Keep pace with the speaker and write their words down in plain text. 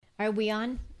Are we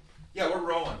on? Yeah, we're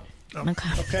rolling. Oh,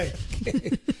 okay.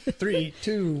 3,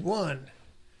 2, 1.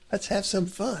 Let's have some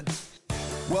fun.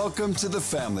 Welcome to the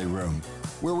Family Room,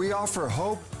 where we offer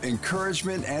hope,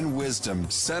 encouragement, and wisdom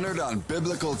centered on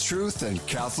biblical truth and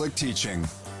Catholic teaching,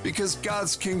 because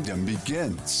God's kingdom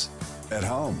begins at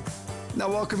home. Now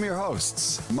welcome your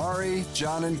hosts, Mari,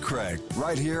 John, and Craig,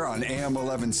 right here on AM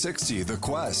 1160, The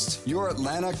Quest, your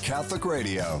Atlanta Catholic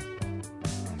radio.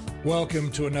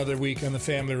 Welcome to another week on the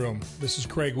Family Room. This is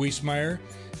Craig Wiesmeyer,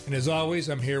 and as always,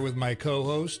 I'm here with my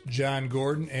co-host, John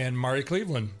Gordon and Mari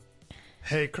Cleveland.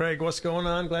 Hey, Craig, what's going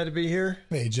on? Glad to be here.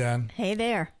 Hey, John. Hey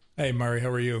there. Hey, Mari, how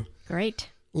are you?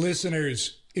 Great.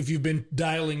 Listeners, if you've been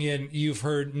dialing in, you've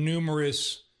heard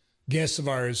numerous guests of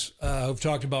ours who've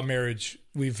talked about marriage.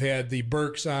 We've had the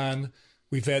Burks on.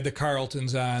 We've had the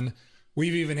Carltons on.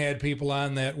 We've even had people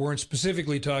on that weren't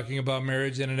specifically talking about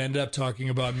marriage and it ended up talking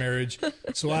about marriage.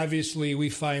 So obviously we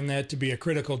find that to be a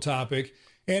critical topic.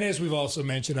 And as we've also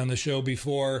mentioned on the show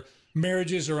before,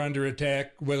 marriages are under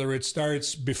attack, whether it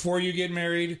starts before you get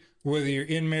married, whether you're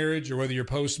in marriage or whether you're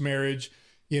post-marriage.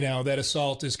 You know, that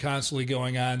assault is constantly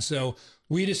going on. So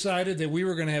we decided that we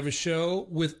were going to have a show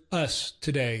with us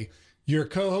today. Your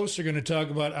co-hosts are going to talk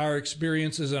about our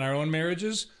experiences in our own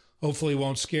marriages. Hopefully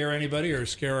won't scare anybody or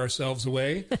scare ourselves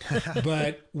away.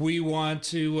 But we want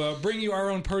to bring you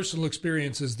our own personal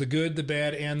experiences, the good, the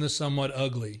bad, and the somewhat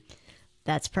ugly.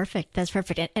 That's perfect. That's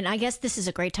perfect. And I guess this is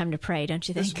a great time to pray, don't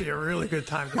you think? This would be a really good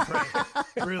time to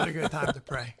pray. Really good time to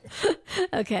pray.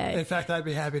 Okay. In fact, I'd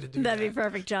be happy to do that. That'd be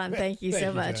perfect, John. Thank you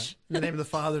so much. In the name of the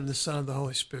Father, and the Son, and the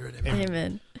Holy Spirit. Amen.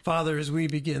 Amen. Father, as we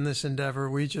begin this endeavor,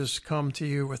 we just come to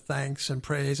you with thanks and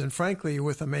praise, and frankly,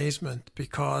 with amazement,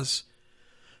 because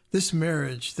this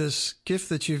marriage, this gift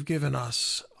that you've given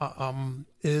us,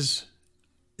 is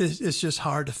just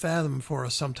hard to fathom for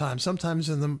us sometimes. Sometimes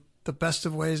in the best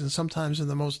of ways, and sometimes in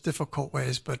the most difficult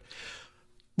ways. But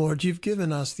Lord, you've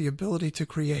given us the ability to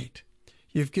create.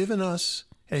 You've given us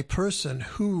a person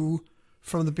who,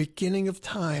 from the beginning of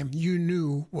time, you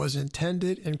knew was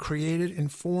intended and created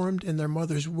and formed in their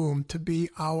mother's womb to be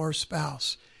our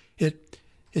spouse. It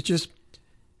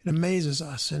amazes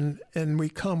us, and we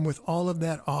come with all of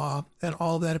that awe and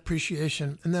all of that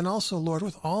appreciation. And then also, Lord,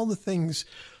 with all the things,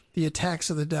 the attacks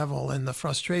of the devil and the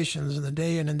frustrations and the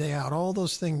day in and day out, all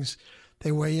those things,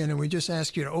 they weigh in. And we just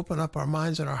ask you to open up our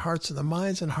minds and our hearts and the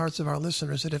minds and hearts of our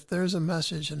listeners, that if there's a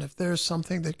message and if there's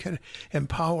something that can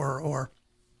empower or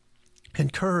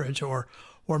encourage or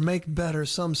make better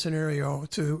some scenario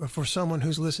for someone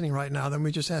who's listening right now, then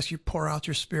we just ask you pour out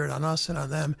your Spirit on us and on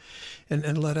them,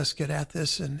 and let us get at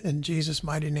this. And in Jesus'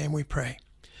 mighty name we pray.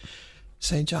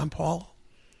 St. John Paul,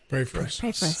 Pray for us.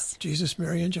 Pray for us. Jesus,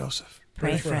 Mary, and Joseph,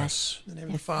 Pray for us. in the name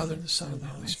of the Father, and the Son, and the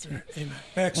Holy Spirit. Amen.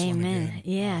 Excellent. Amen. Again.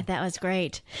 Yeah, that was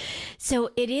great.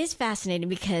 So it is fascinating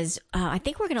because I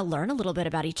think we're going to learn a little bit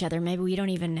about each other. Maybe we don't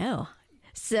even know.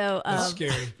 So That's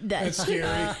scary. That's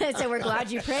scary. So we're glad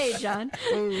you prayed, John.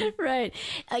 Right.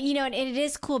 And it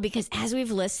is cool because as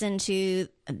we've listened to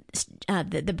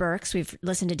the Burks, we've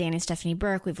listened to Danny and Stephanie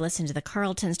Burke, we've listened to the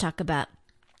Carltons talk about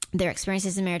their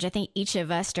experiences in marriage. I think each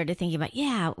of us started thinking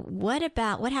about, what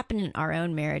happened in our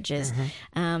own marriages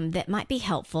that might be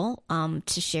helpful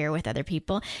to share with other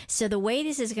people. So the way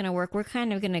this is going to work, we're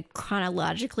kind of going to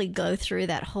chronologically go through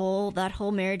that whole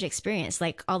marriage experience,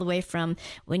 like all the way from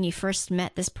when you first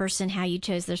met this person, how you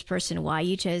chose this person, why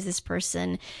you chose this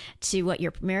person, to what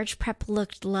your marriage prep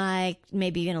looked like,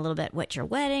 maybe even a little bit what you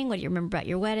remember about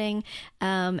your wedding,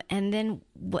 and then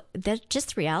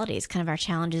just the realities, kind of our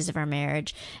challenges of our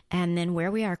marriage, and then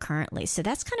where we are currently. So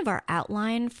that's kind of our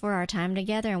outline for our time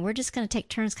together. And we're just going to take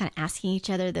turns kind of asking each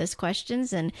other those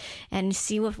questions and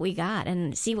see what we got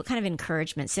and see what kind of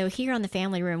encouragement. So here on the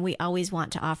Family Room, we always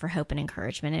want to offer hope and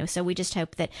encouragement. And so we just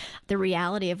hope that the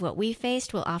reality of what we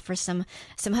faced will offer some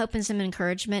hope and some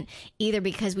encouragement, either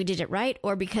because we did it right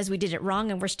or because we did it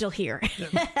wrong and we're still here.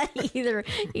 Either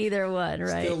one,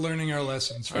 right? Still learning our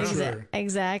lessons, for sure.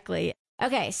 Exactly.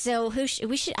 Okay, so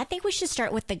I think we should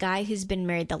start with the guy who's been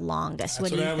married the longest. That's what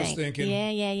do you I think? was thinking.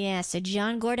 Yeah. So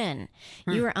John Gordon,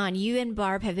 you and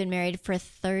Barb have been married for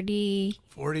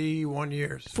 41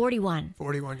 years. 41.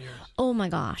 41 years. Oh my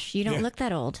gosh, you don't look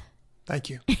that old.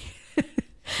 Thank you.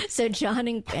 So John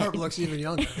and Barb looks even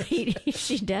younger.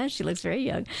 She does. She looks very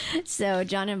young. So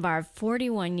John and Barb,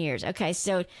 41 years. Okay,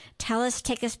 so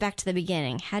take us back to the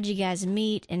beginning. How'd you guys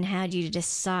meet, and how'd you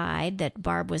decide that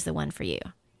Barb was the one for you?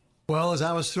 Well, as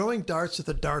I was throwing darts at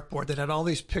the dartboard that had all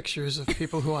these pictures of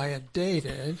people who I had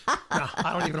dated. No,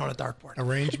 I don't even own a dartboard.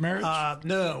 Arranged marriage?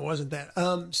 No, it wasn't that.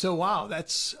 So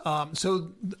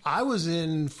I was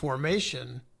in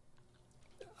formation.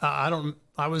 I don't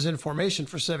I was in formation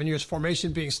for 7 years,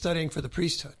 formation being studying for the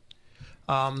priesthood.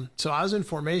 So I was in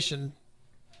formation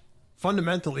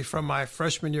fundamentally from my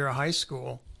freshman year of high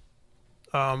school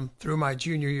through my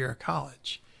junior year of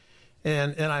college.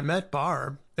 And I met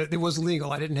Barb. It was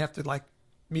legal. I didn't have to like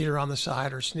meet her on the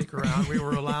side or sneak around. We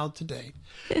were allowed to date.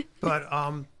 But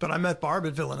I met Barb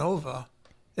at Villanova.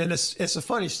 And it's a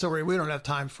funny story. We don't have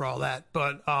time for all that.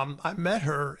 But I met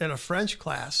her in a French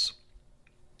class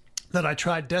that I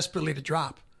tried desperately to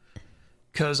drop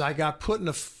because I got put in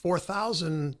a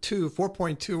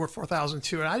 4.2 or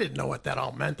 4002, and I didn't know what that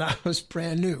all meant. I was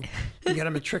brand new. You get a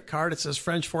matric card. It says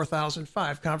French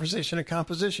 4005, conversation and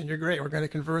composition. You're great. We're going to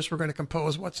converse. We're going to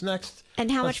compose. What's next? And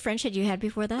how much French had you had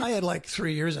before that? I had like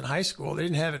 3 years in high school. They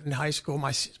didn't have it in high school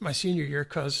my senior year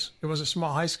because it was a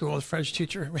small high school. The French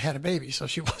teacher had a baby, so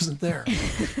she wasn't there.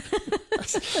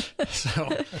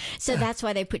 So that's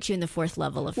why they put you in the 4th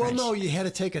level of French. Well, no, you had to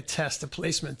take a test, a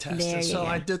placement test. And so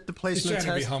I did the placement He's test.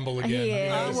 trying to be humble again.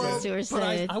 Yeah,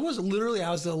 I was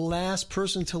the last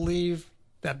person to leave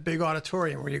that big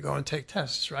auditorium where you go and take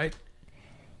tests, right?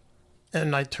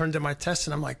 And I turned to my test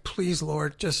and I'm like, please,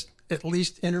 Lord, just at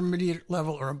least intermediate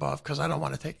level or above, because I don't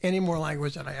want to take any more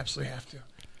language than I absolutely have to.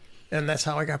 And that's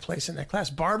how I got placed in that class.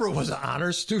 Barbara was an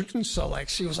honors student, so like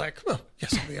she was like, oh,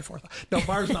 yes, I'll be at 4th. No,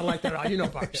 Barbara's not like that at all. You know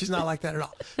Barb. She's not like that at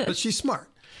all. But she's smart.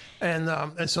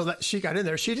 And so that she got in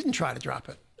there. She didn't try to drop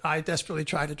it. I desperately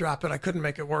tried to drop it. I couldn't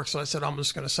make it work, so I said, I'm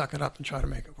just going to suck it up and try to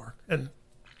make it work. And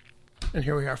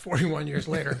here we are 41 years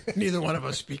later. Neither one of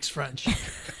us speaks French.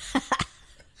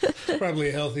 Probably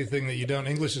a healthy thing that you don't.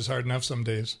 English is hard enough some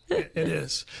days. It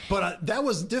is. But that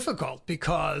was difficult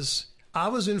because I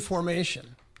was in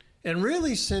formation. And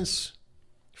really, since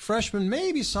freshman,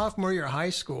 maybe sophomore year of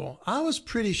high school, I was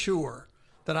pretty sure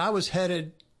that I was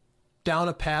headed down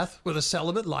a path with a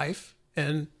celibate life,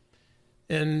 and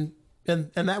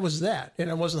that was that. And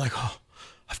it wasn't like, oh,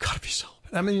 I've got to be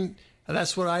celibate. I mean,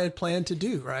 that's what I had planned to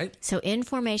do, right? So in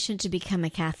formation to become a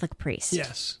Catholic priest.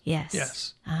 Yes. Yes.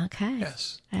 Yes. Okay.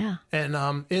 Yes. Yeah.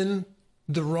 And in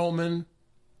the Roman,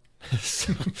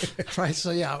 right? So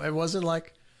yeah, it wasn't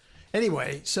like.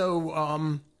 Anyway,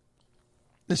 so.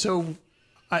 And so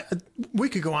we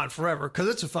could go on forever because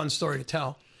it's a fun story to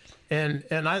tell. And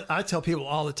I tell people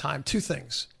all the time 2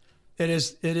 things. It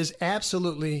is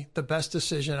absolutely the best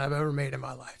decision I've ever made in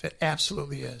my life. It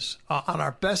absolutely is. On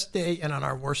our best day and on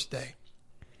our worst day.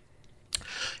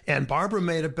 And Barbara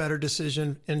made a better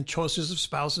decision in choices of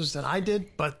spouses than I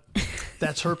did, but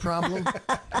that's her problem.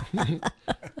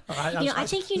 I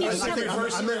think you need to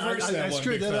I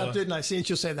screwed that up, didn't I? See, and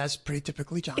she'll say, that's pretty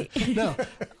typically John. No,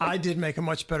 I did make a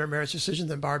much better marriage decision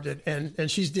than Barb did,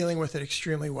 and she's dealing with it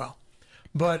extremely well.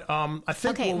 But I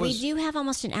think we do have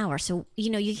almost an hour, so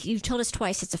you've told us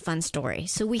twice it's a fun story,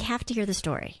 so we have to hear the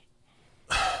story.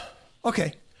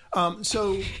 Okay,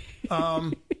 so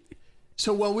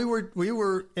while we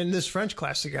were in this French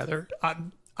class together,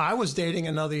 I was dating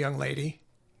another young lady,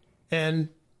 and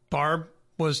Barb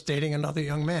was dating another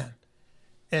young man,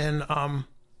 and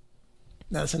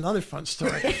that's another fun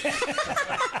story.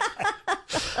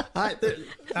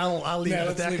 I'll leave it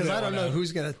at that because I don't know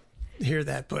who's going to hear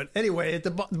that. But anyway,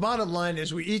 the bottom line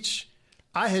is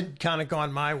I had kind of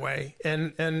gone my way,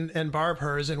 and Barb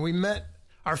hers, and we met.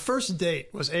 Our first date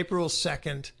was April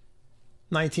 2nd,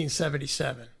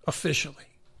 1977, officially.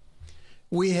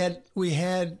 We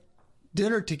had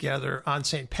dinner together on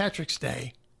St. Patrick's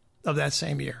Day of that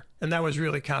same year. And that was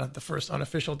really kind of the first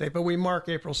unofficial date. But we mark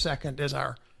April 2nd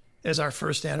as our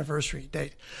first anniversary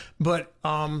date. But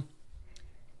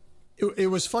it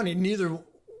was funny. Neither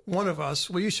one of us,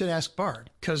 well, you should ask Barb,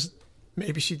 because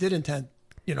maybe she did intend,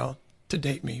 to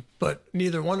date me. But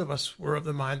neither one of us were of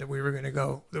the mind that we were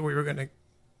going to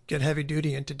get heavy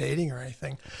duty into dating or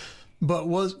anything. But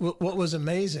what was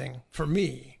amazing for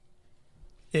me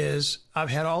is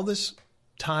I've had all this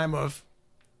time of,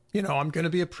 I'm going to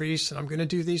be a priest and I'm going to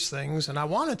do these things. And I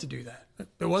wanted to do that.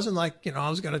 It wasn't like, I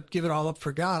was going to give it all up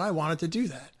for God. I wanted to do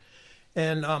that.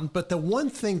 And but the one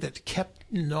thing that kept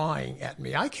gnawing at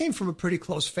me, I came from a pretty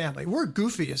close family. We're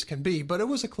goofy as can be, but it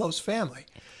was a close family.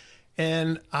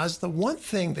 And the one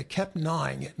thing that kept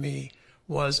gnawing at me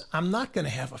was I'm not going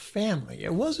to have a family.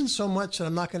 It wasn't so much that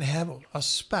I'm not going to have a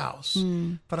spouse,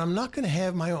 but I'm not going to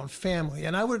have my own family.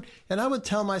 And I would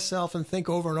tell myself and think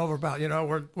over and over about,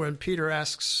 when Peter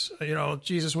asks,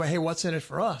 Jesus, well, hey, what's in it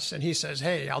for us? And he says,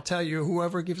 hey, I'll tell you,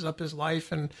 whoever gives up his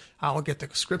life, and I'll get the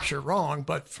scripture wrong,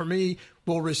 but for me,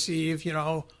 will receive,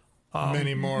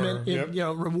 many more. Yep.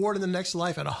 Reward in the next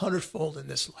life and 100-fold in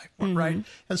this life, right?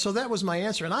 And so that was my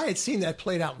answer. And I had seen that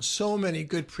played out in so many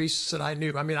good priests that I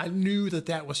knew. I mean, I knew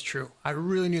that was true. I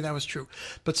really knew that was true.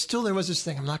 But still there was this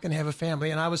thing, I'm not going to have a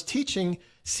family. And I was teaching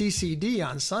CCD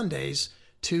on Sundays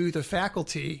to the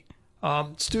faculty,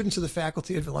 students of the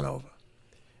faculty at Villanova.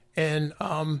 And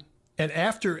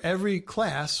after every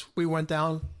class, we went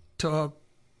down to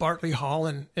Bartley Hall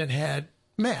and had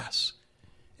Mass.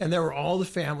 And there were all the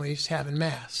families having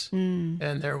Mass. And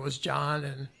there was John,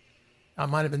 and I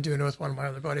might have been doing it with one of my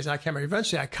other buddies. I can't remember.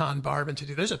 Eventually, I conned Barb into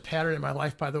doing it. There's a pattern in my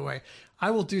life, by the way. I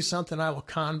will do something, I will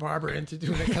con Barbara into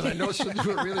doing it because I know she'll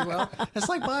do it really well. It's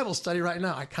like Bible study right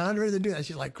now. I conned her into doing that.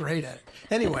 She's like great at it.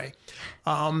 Anyway,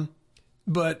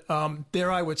 but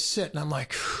there I would sit, and I'm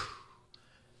like,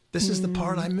 this is the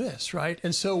part I miss, right?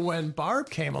 And so when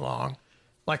Barb came along,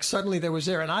 like suddenly there was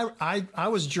there, and I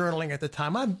was journaling at the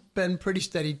time. I've been a pretty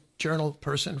steady journal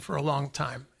person for a long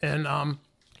time, and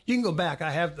you can go back.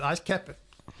 I kept it,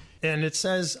 and it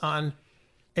says on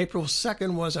April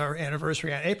 2nd was our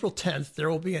anniversary. On April 10th, there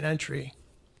will be an entry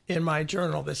in my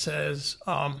journal that says,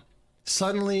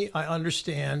 "Suddenly I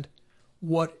understand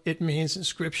what it means in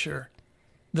Scripture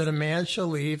that a man shall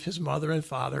leave his mother and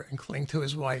father and cling to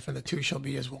his wife, and the two shall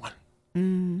be as one."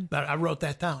 I wrote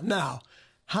that down. Now,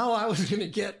 how I was going to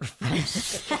get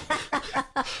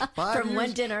from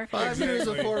one dinner, 5 years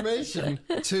of formation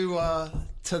to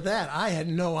that, I had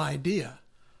no idea.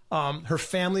 Her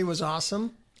family was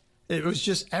awesome. It was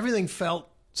just everything felt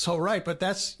so right. But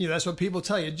that's what people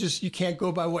tell you. Just you can't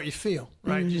go by what you feel,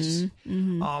 right?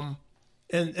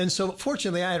 And so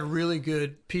fortunately, I had really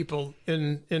good people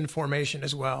in formation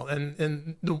as well.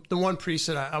 And the one priest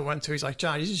that I went to, he's like,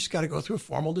 John, you just got to go through a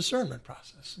formal discernment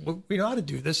process. Well, we know how to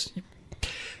do this.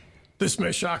 This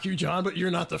may shock you, John, but you're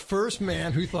not the first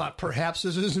man who thought perhaps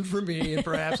this isn't for me and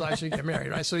perhaps I should get married,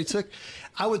 right? So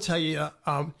I would tell you,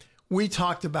 we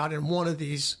talked about in one of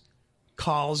these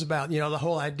calls about, the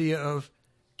whole idea of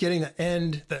getting the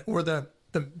end or the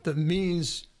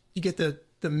means, you get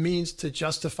the means to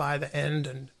justify the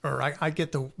end, or I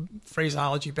get the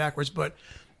phraseology backwards, but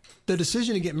the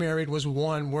decision to get married was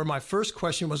one where my first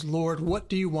question was, Lord, what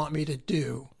do you want me to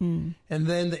do? And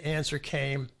then the answer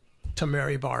came to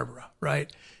marry Barbara, right?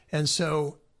 And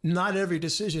so not every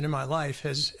decision in my life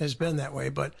has been that way,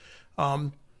 but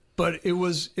it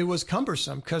was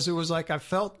cumbersome because it was like I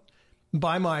felt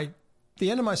by the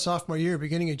end of my sophomore year,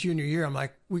 beginning of junior year, I'm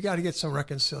like, we got to get some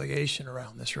reconciliation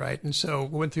around this, right? And so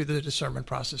we went through the discernment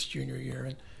process junior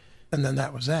year, and then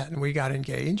that was that. And we got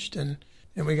engaged, and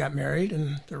we got married,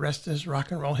 and the rest is rock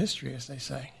and roll history, as they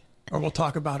say. Or we'll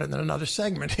talk about it in another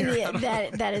segment here. Yeah,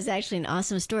 that is actually an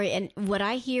awesome story. And what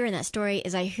I hear in that story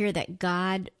is I hear that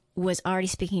God was already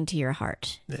speaking to your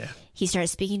heart. Yeah. He started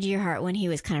speaking to your heart when he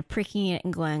was kind of pricking it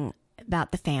and going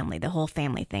about the family, the whole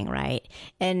family thing, right?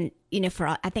 And,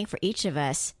 I think for each of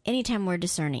us, anytime we're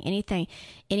discerning,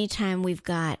 anytime we've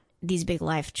got these big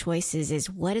life choices, is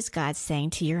what is God saying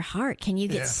to your heart? Can you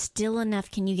get still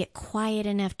enough? Can you get quiet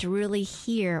enough to really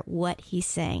hear what he's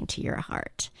saying to your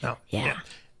heart? No. Yeah.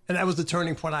 And that was the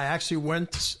turning point. I actually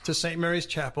went to St. Mary's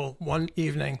Chapel one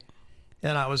evening,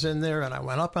 and I was in there, and I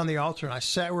went up on the altar, and I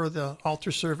sat where the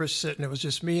altar servers sit, and it was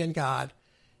just me and God.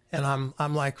 And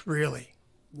I'm like, really?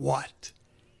 What?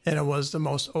 And it was the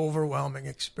most overwhelming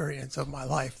experience of my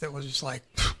life. That was just like,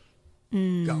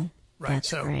 go. Right.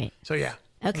 That's great. So yeah.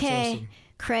 Okay. Awesome.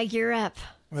 Craig, you're up.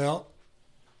 Well,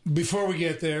 before we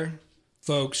get there,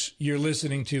 folks, you're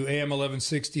listening to AM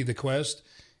 1160 The Quest,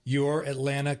 your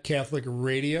Atlanta Catholic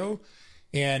radio,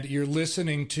 and you're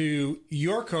listening to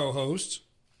your co-hosts,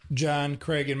 John,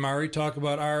 Craig, and Mari, talk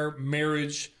about our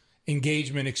marriage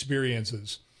engagement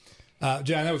experiences. John,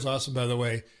 that was awesome, by the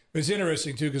way. It was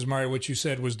interesting, too, because, Mari, what you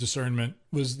said was discernment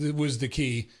was the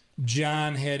key.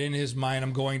 John had in his mind,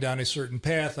 I'm going down a certain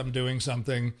path, I'm doing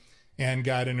something, and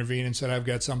God intervened and said, I've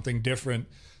got something different.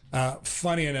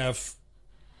 Funny enough,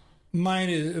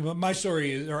 our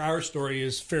story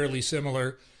is fairly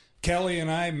similar. Kelly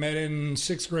and I met in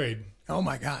 6th grade. Oh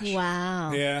my gosh!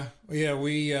 Wow. Yeah.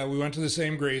 We went to the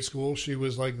same grade school. She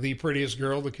was like the prettiest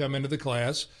girl to come into the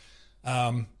class.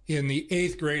 In the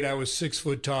 8th grade, I was 6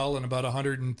 foot tall and about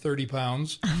 130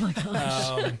 pounds. Oh my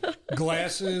gosh!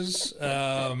 Glasses.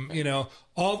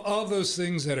 All those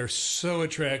things that are so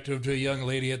attractive to a young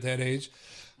lady at that age.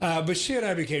 But she and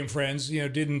I became friends.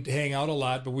 Didn't hang out a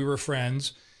lot, but we were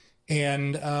friends,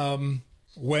 and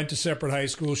went to separate high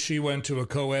schools. She went to a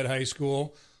co-ed high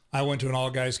school. I went to an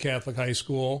all-guys Catholic high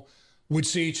school. Would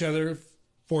see each other,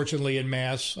 fortunately, in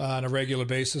Mass on a regular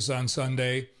basis on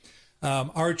Sunday.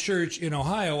 Our church in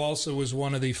Ohio also was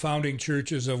one of the founding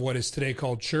churches of what is today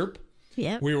called CHIRP,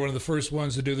 Yep. We were one of the first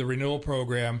ones to do the renewal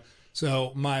program.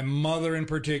 So my mother in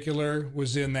particular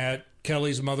was in that.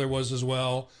 Kelly's mother was as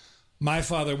well. My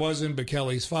father wasn't, but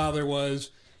Kelly's father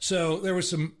was. So there were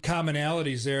some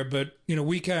commonalities there, but,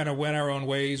 we kind of went our own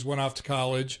ways, went off to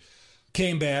college,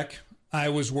 came back. I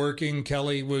was working.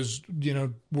 Kelly was,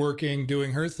 working,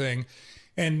 doing her thing.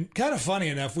 And kind of funny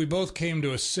enough, we both came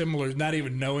to a similar, not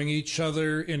even knowing each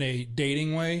other in a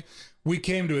dating way, we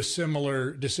came to a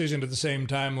similar decision at the same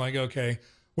time, like, okay,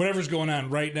 whatever's going on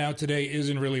right now today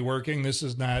isn't really working. This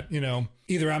is not,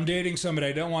 either I'm dating somebody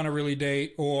I don't want to really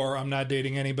date, or I'm not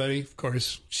dating anybody. Of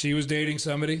course, she was dating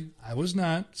somebody. I was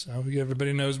not. So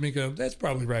everybody knows me. Go, that's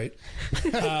probably right.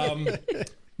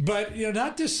 But,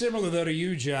 not dissimilar, though, to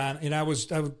you, John.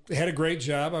 I had a great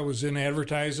job. I was in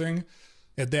advertising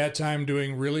at that time,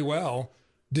 doing really well,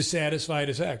 dissatisfied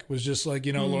as heck. Was just like,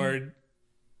 Lord,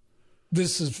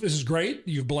 this is great.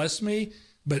 You've blessed me.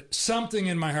 But something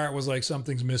in my heart was like,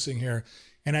 something's missing here.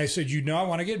 And I said, I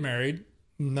want to get married.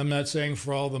 And I'm not saying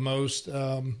for all the most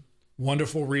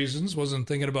wonderful reasons. Wasn't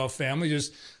thinking about family,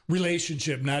 just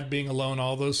relationship, not being alone,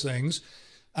 all those things.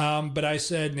 But I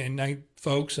said,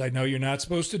 folks, I know you're not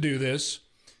supposed to do this,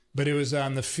 but it was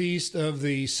on the Feast of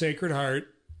the Sacred Heart,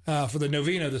 for the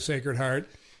Novena of the Sacred Heart.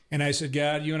 And I said,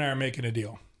 God, you and I are making a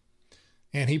deal.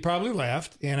 And he probably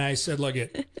laughed. And I said, look,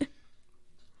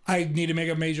 I need to make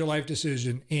a major life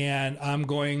decision, and I'm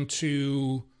going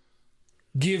to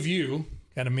give you,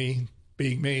 kind of me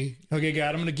being me, okay, God,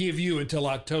 I'm going to give you until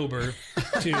October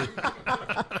to,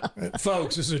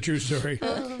 folks, this is a true story.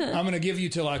 I'm going to give you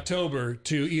till October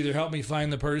to either help me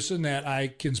find the person that I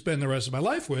can spend the rest of my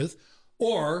life with,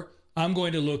 or I'm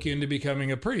going to look into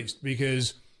becoming a priest,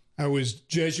 because I was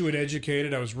Jesuit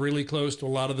educated. I was really close to a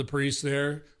lot of the priests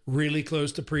there, really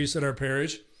close to priests at our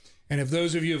parish. And if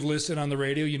those of you have listened on the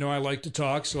radio, I like to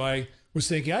talk. So I was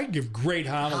thinking I can give great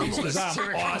homilies because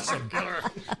I'm awesome.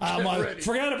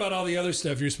 Forgot about all the other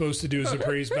stuff you're supposed to do as a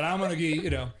priest, but I'm going to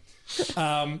give,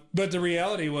 but the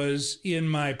reality was, in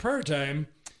my prayer time,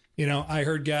 I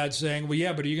heard God saying, well,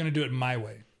 yeah, but are you going to do it my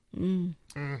way? I'm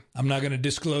not going to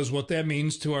disclose what that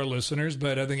means to our listeners,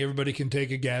 but I think everybody can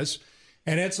take a guess.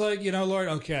 And it's like, Lord,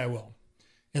 okay, I will.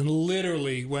 And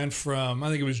literally went from, I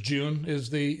think it was June is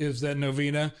that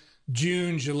novena.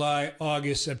 June, July,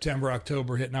 August, September,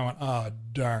 October hit, and I went, oh,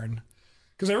 darn.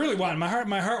 Because I really wanted,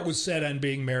 my heart was set on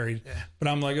being married. Yeah. But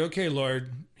I'm like, okay,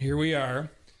 Lord, here we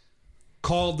are.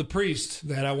 Called the priest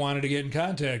that I wanted to get in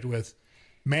contact with.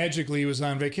 Magically, he was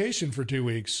on vacation for 2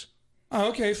 weeks. Oh,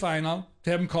 okay, fine. I'll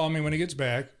have him call me when he gets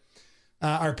back.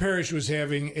 Our parish was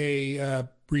having a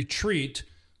retreat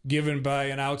given by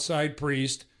an outside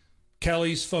priest.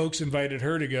 Kelly's folks invited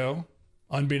her to go,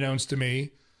 unbeknownst to me.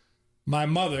 My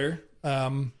mother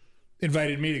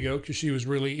invited me to go because she was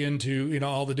really into,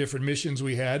 all the different missions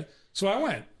we had. So I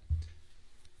went.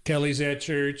 Kelly's at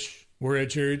church. We're at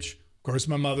church. Of course,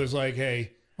 my mother's like,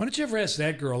 hey, why don't you ever ask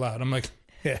that girl out? I'm like,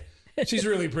 yeah, she's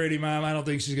really pretty, Mom. I don't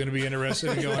think she's going to be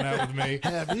interested in going out with me.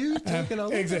 Have you taken a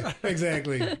look?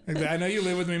 Exactly. I know you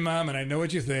live with me, Mom, and I know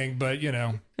what you think, but,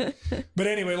 But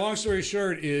anyway, long story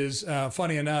short is,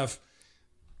 funny enough,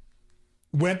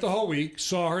 went the whole week,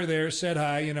 saw her there, said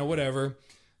hi, whatever.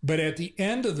 But at the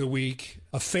end of the week,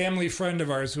 a family friend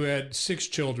of ours who had 6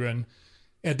 children,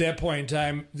 at that point in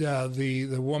time,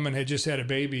 the woman had just had a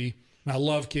baby. And I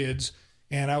love kids.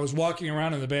 And I was walking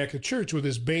around in the back of church with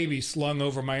this baby slung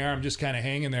over my arm, just kind of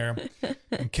hanging there.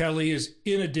 And Kelly is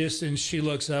in a distance. She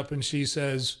looks up and she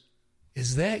says,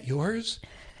 is that yours?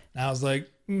 And I was like,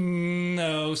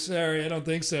 no, sorry, I don't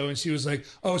think so. And she was like,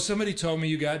 oh, somebody told me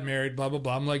you got married, blah, blah,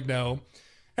 blah. I'm like, no.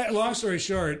 Long story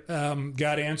short,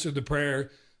 God answered the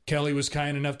prayer. Kelly was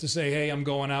kind enough to say, hey, I'm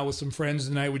going out with some friends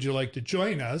tonight. Would you like to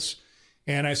join us?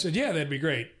 And I said, yeah, that'd be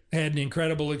great. Had an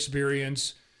incredible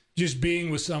experience just being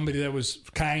with somebody that was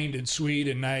kind and sweet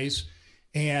and nice.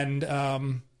 And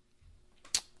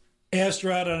asked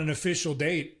her out on an official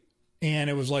date. And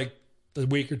it was like a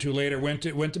week or two later, went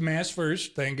to Mass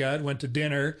first, thank God, went to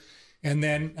dinner, and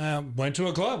then went to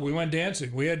a club. We went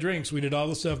dancing. We had drinks. We did all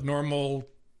the stuff normal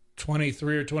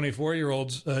 23 or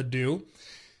 24-year-olds do.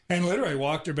 And literally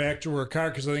walked her back to her car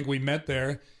because I think we met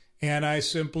there. And I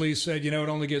simply said, it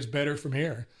only gets better from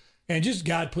here. And just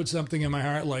God put something in my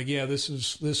heart like, yeah, this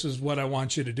is what I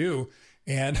want you to do.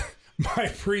 And my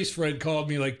priest friend called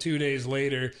me like 2 days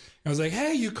later. I was like,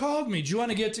 hey, you called me. Do you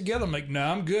want to get together? I'm like, no,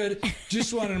 I'm good.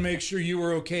 Just wanted to make sure you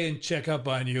were okay and check up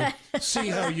on you, see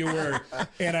how you were.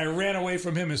 And I ran away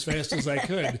from him as fast as I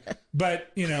could.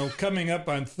 But, coming up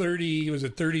on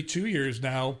 32 years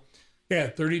now? Yeah,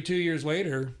 32 years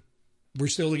later, we're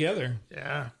still together.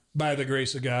 Yeah. by the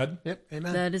grace of God. Yep.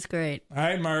 Amen. That is great. All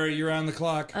right, Mari, you're on the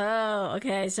clock. Oh,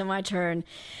 okay. So my turn.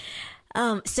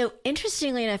 So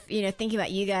interestingly enough, thinking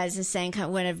about you guys and saying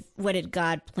kind of what did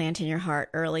God plant in your heart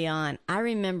early on? I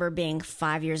remember being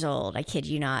 5 years old, I kid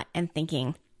you not, and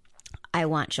thinking, I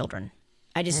want children.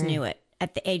 I just knew it.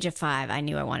 At the age of 5, I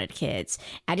knew I wanted kids.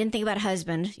 I didn't think about a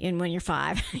husband when you're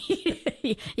 5.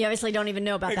 You obviously don't even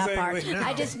know about that part. No.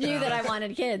 I just knew that I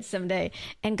wanted kids someday.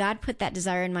 And God put that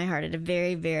desire in my heart at a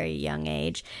very, very young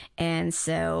age. And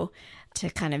so to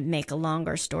kind of make a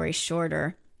longer story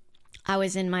shorter, I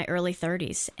was in my early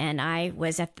 30s, and I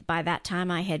was by that time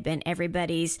I had been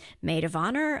everybody's maid of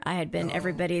honor. I had been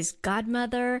everybody's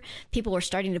godmother. People were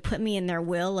starting to put me in their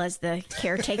will as the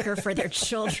caretaker for their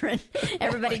children.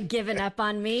 Everybody had given up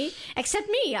on me, except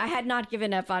me. I had not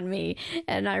given up on me.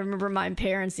 And I remember my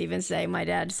parents even saying, my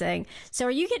dad saying, so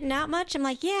are you getting out much? I'm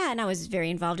like, yeah. And I was very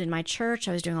involved in my church.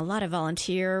 I was doing a lot of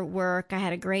volunteer work. I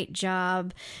had a great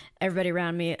job. Everybody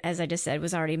around me, as I just said,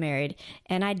 was already married.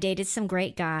 And I dated some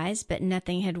great guys, but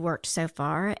nothing had worked so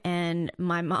far. And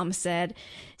my mom said,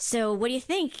 so what do you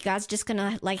think? God's just going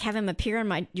to have him appear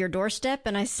on your doorstep?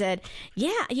 And I said,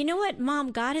 yeah, you know what,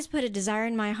 Mom, God has put a desire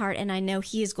in my heart, and I know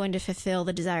he is going to fulfill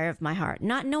the desire of my heart.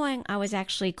 Not knowing I was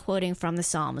actually quoting from the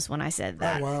Psalms when I said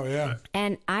that. Oh, wow, yeah.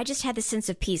 And I just had the sense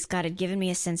of peace. God had given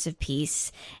me a sense of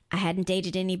peace. I hadn't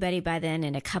dated anybody by then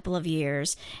in a couple of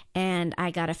years. And I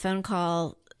got a phone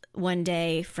call one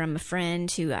day from a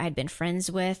friend who I had been friends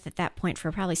with at that point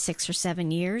for probably 6 or 7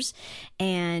 years.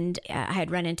 And I had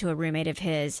run into a roommate of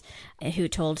his who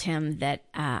told him that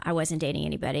I wasn't dating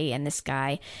anybody. And this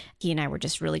guy, he and I were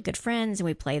just really good friends, and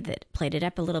we played it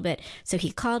up a little bit. So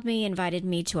he called me, invited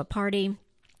me to a party.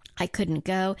 I couldn't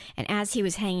go. And as he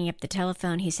was hanging up the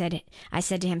telephone, I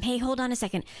said to him, hey, hold on a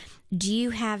second. Do you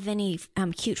have any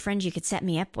cute friends you could set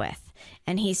me up with?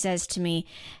 And he says to me,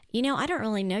 I don't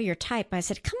really know your type. I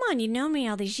said, come on, you know me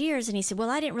all these years. And he said, well,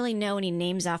 I didn't really know any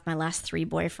names off my last 3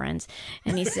 boyfriends.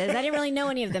 And he says, I didn't really know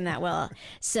any of them that well.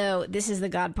 So this is the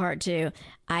God part too.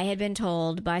 I had been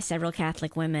told by several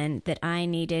Catholic women that I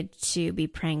needed to be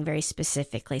praying very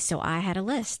specifically. So I had a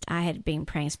list. I had been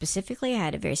praying specifically. I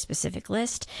had a very specific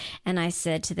list. And I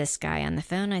said to this guy on the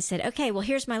phone, I said, okay, well,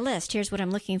 here's my list. Here's what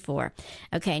I'm looking for.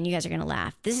 Okay. And you guys are going to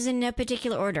laugh. This is in no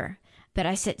particular order. But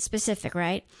I said specific,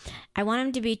 right? I want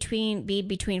him to be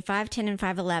between 5'10" and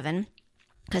 5'11",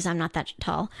 because I'm not that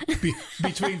tall.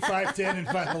 Between 5'10" and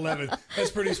 5'11".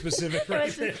 That's pretty specific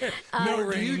right there. No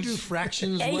range. Do you do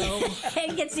fractions well?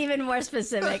 It gets even more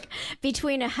specific.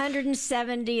 Between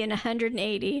 170 and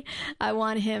 180, I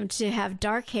want him to have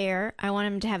dark hair. I want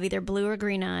him to have either blue or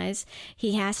green eyes.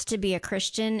 He has to be a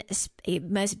Christian.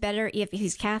 Most better, if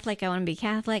he's Catholic, I want him to be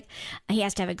Catholic. He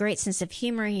has to have a great sense of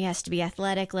humor. He has to be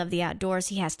athletic, love the outdoors.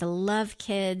 He has to love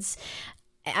kids.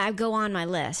 I go on my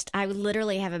list. I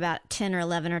literally have about 10 or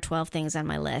 11 or 12 things on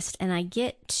my list. And I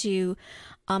get to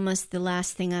almost the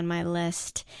last thing on my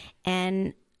list,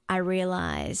 and I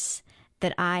realize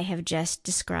that I have just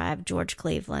described George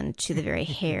Cleveland to the very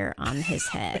hair on his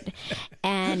head.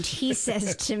 And he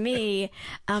says to me,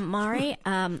 Mari,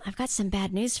 I've got some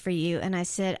bad news for you. And I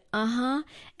said, uh-huh.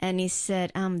 And he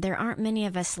said, there aren't many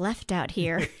of us left out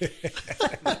here.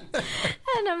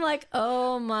 And I'm like,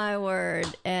 oh, my word.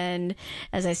 And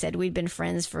as I said, we'd been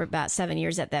friends for about 7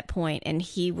 years at that point, and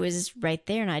he was right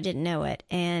there, and I didn't know it.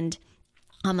 And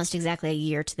almost exactly a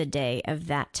year to the day of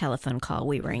that telephone call,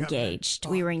 we were engaged.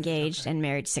 We were engaged and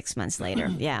married 6 months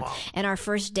later. Yeah. Wow. And our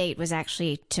first date was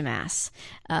actually to Mass.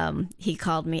 He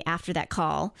called me after that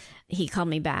call. He called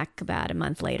me back about a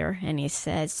month later, and he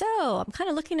said, so I'm kind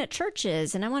of looking at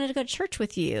churches, and I wanted to go to church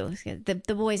with you.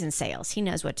 The boy's in sales. He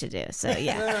knows what to do. So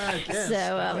yeah.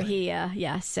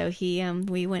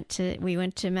 We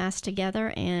went to Mass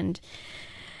together, and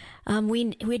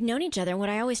we'd known each other. And what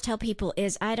I always tell people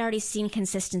is I'd already seen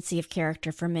consistency of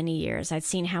character for many years. I'd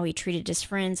seen how he treated his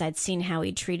friends. I'd seen how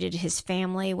he treated his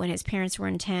family when his parents were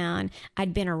in town.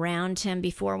 I'd been around him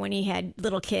before when he had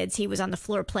little kids. He was on the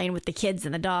floor playing with the kids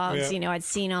and the dogs. Yeah. I'd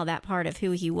seen all that part of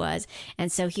who he was.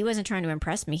 And so he wasn't trying to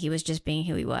impress me. He was just being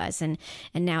who he was. And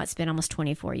now it's been almost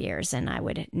 24 years, and I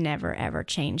would never, ever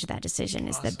change that decision.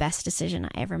 It's the best decision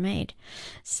I ever made.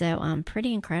 So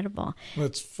pretty incredible. Well,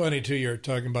 it's funny, too. You're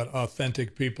talking about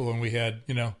authentic people, and we had,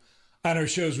 on our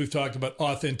shows, we've talked about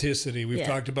authenticity, we've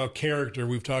talked about character,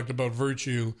 we've talked about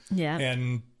virtue,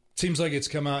 and seems like it's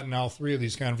come out in all three of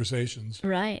these conversations.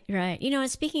 Right, right. And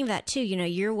speaking of that too,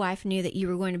 your wife knew that you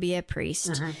were going to be a priest.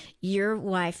 Mm-hmm. Your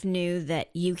wife knew that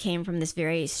you came from this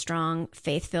very strong,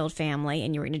 faith-filled family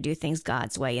and you were going to do things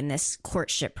God's way in this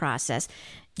courtship process.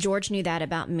 George knew that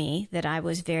about me, that I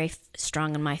was very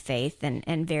strong in my faith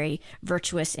and very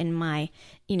virtuous in my,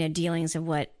 dealings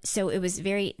of so it was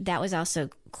that was also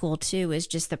cool too, is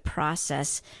just the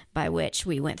process by which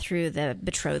we went through the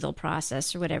betrothal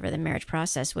process or whatever the marriage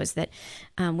process was, that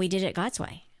we did it God's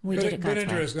way. Did it God's way.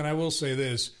 Interesting. I will say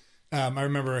this. I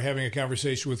remember having a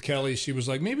conversation with Kelly. She was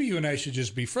like, maybe you and I should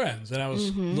just be friends. And I was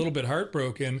a little bit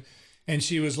heartbroken. And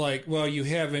she was like, well, you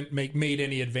haven't made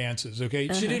any advances, okay?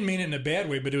 She didn't mean it in a bad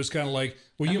way, but it was kind of like,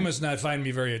 well, you must not find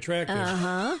me very attractive.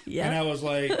 Yeah. And I was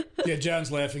like, yeah,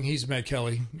 John's laughing. He's met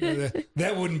Kelly.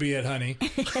 That wouldn't be it, honey.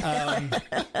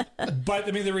 But,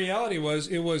 the reality was,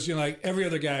 it was, like every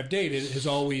other guy I've dated has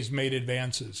always made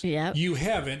advances. Yeah. You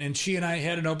haven't. And she and I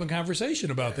had an open conversation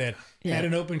about that. Had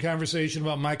an open conversation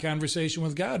about my conversation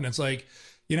with God. And it's like,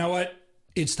 you know what?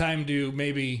 It's time to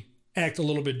maybe act a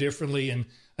little bit differently and,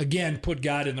 again, put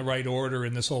God in the right order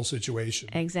in this whole situation.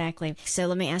 Exactly. So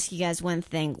let me ask you guys one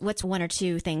thing. What's one or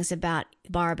two things about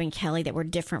Barb and Kelly that were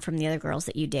different from the other girls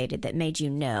that you dated that made you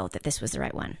know that this was the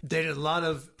right one? Dated a lot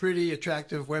of pretty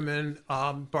attractive women.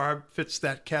 Barb fits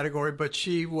that category, but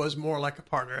she was more like a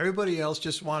partner. Everybody else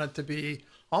just wanted to be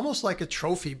almost like a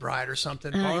trophy bride or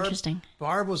something. Interesting.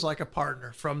 Barb was like a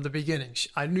partner from the beginning.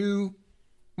 I knew.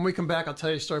 When we come back, I'll tell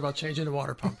you a story about changing the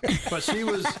water pump. But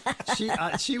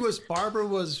Barbara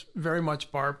was very much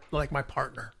like my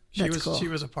partner. Cool. She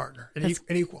was a partner, an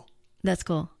equal. That's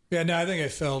cool. Yeah, no, I think I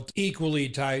felt equally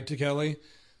tied to Kelly.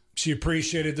 She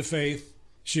appreciated the faith.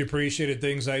 She appreciated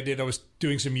things I did. I was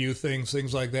doing some youth things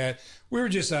like that. We were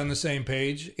just on the same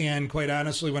page. And quite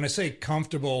honestly, when I say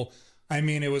comfortable, I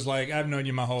mean, it was like, I've known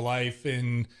you my whole life.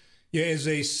 And yeah, as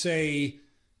they say,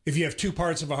 if you have two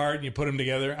parts of a heart and you put them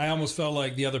together, I almost felt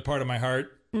like the other part of my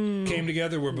heart came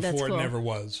together where before it never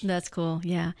was. That's cool.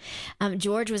 Yeah.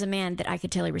 George was a man that I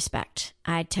could totally respect.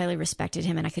 I totally respected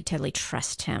him and I could totally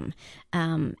trust him.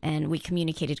 And we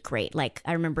communicated great. Like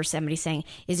I remember somebody saying,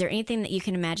 is there anything that you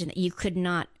can imagine that you could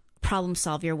not problem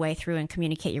solve your way through and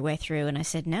communicate your way through? And I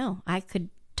said, no, I could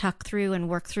talk through and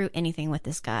work through anything with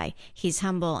this guy. He's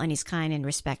humble and he's kind and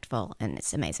respectful, and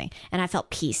it's amazing. And I felt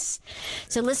peace.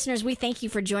 So listeners, we thank you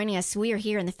for joining us. We are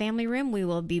here in the Family Room. We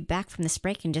will be back from this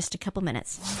break in just a couple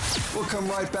minutes. We'll come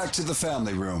right back to the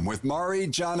Family Room with Mari,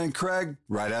 John, and Craig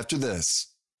right after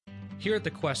this. Here at The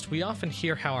Quest, we often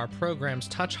hear how our programs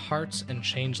touch hearts and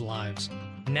change lives.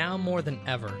 Now more than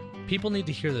ever, people need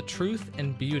to hear the truth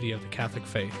and beauty of the Catholic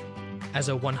faith. As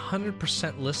a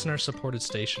 100% listener-supported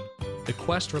station, The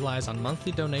Quest relies on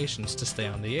monthly donations to stay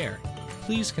on the air.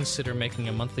 Please consider making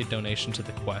a monthly donation to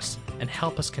The Quest and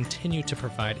help us continue to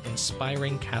provide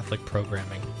inspiring Catholic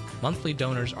programming. Monthly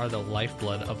donors are the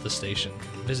lifeblood of the station.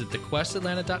 Visit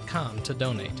thequestatlanta.com to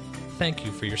donate. Thank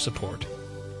you for your support.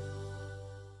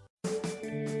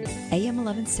 AM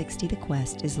 1160 The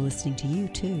Quest is listening to you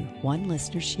too. One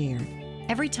listener shared.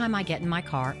 Every time I get in my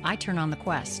car, I turn on The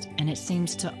Quest, and it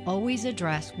seems to always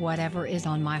address whatever is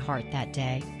on my heart that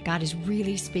day. God is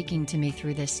really speaking to me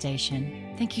through this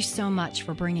station. Thank you so much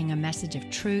for bringing a message of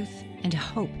truth and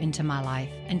hope into my life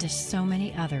and to so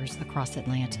many others across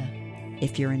Atlanta.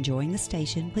 If you're enjoying the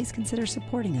station, please consider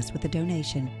supporting us with a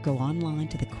donation. Go online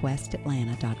to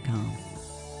thequestatlanta.com.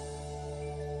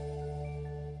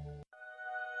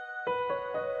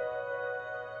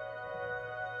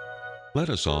 Let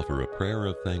us offer a prayer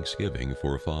of thanksgiving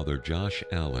for Father Josh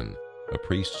Allen, a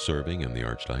priest serving in the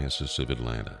Archdiocese of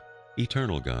Atlanta.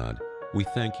 Eternal God, we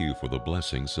thank you for the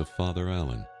blessings of Father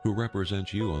Allen, who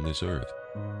represents you on this earth.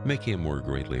 Make him more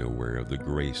greatly aware of the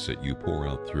grace that you pour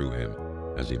out through him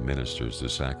as he ministers the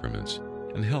sacraments,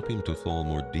 and help him to fall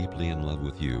more deeply in love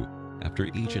with you after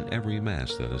each and every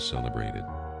Mass that is celebrated.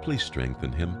 Please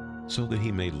strengthen him so that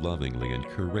he may lovingly and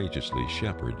courageously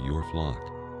shepherd your flock.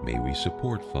 May we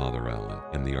support Father Allen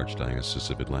in the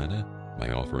Archdiocese of Atlanta by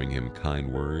offering him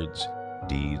kind words,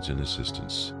 deeds, and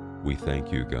assistance. We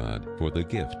thank you, God, for the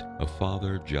gift of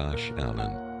Father Josh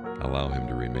Allen. Allow him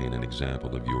to remain an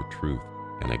example of your truth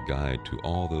and a guide to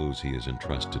all those he is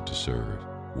entrusted to serve.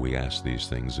 We ask these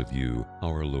things of you,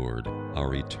 our Lord,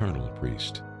 our eternal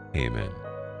priest. Amen.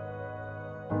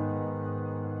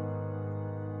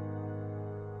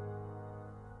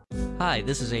 Hi,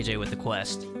 this is AJ with The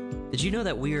Quest. Did you know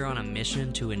that we are on a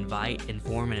mission to invite,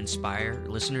 inform, and inspire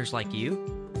listeners like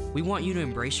you? We want you to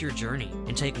embrace your journey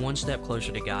and take one step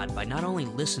closer to God by not only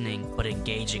listening, but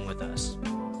engaging with us.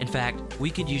 In fact, we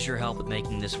could use your help with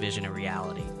making this vision a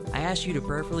reality. I ask you to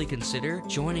prayerfully consider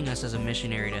joining us as a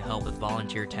missionary to help with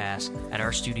volunteer tasks at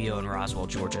our studio in Roswell,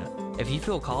 Georgia. If you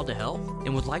feel called to help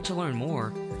and would like to learn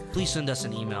more, please send us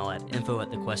an email at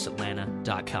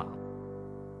info@thequestatlanta.com.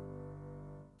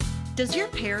 Does your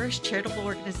parish, charitable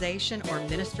organization, or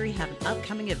ministry have an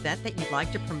upcoming event that you'd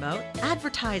like to promote?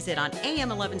 Advertise it on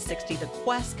AM 1160 The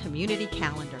Quest Community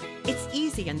Calendar. It's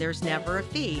easy and there's never a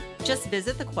fee. Just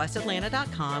visit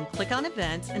thequestatlanta.com, click on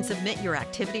events, and submit your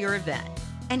activity or event.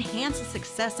 Enhance the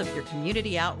success of your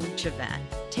community outreach event.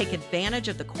 Take advantage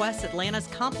of the Quest Atlanta's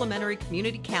complimentary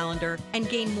community calendar and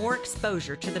gain more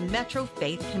exposure to the Metro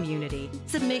Faith community.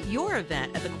 Submit your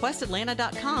event at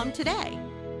thequestatlanta.com today.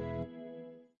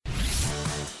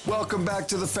 Welcome back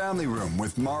to the Family Room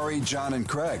with Mari, John, and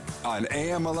Craig on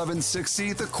AM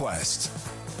 1160 The Quest.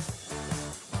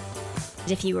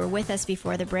 If you were with us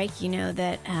before the break, you know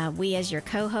that we as your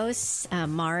co-hosts,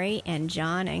 Mari and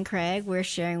John and Craig, we're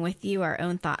sharing with you our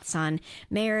own thoughts on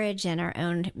marriage and our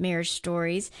own marriage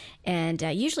stories. And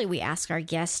usually we ask our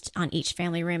guests on each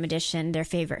Family Room edition their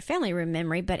favorite Family Room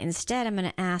memory, but instead I'm going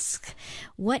to ask,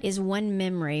 what is one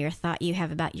memory or thought you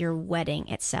have about your wedding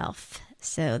itself?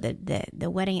 So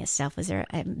the wedding itself, was there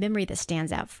a memory that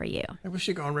stands out for you? I wish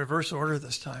you go in reverse order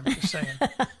this time. Just saying.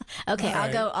 Okay, All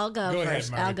right. I'll go first. Ahead,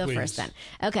 Mari, I'll go please. first then.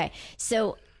 Okay,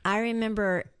 so I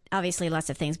remember obviously lots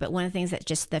of things, but one of the things that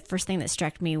just the first thing that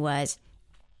struck me was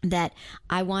that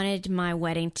I wanted my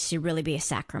wedding to really be a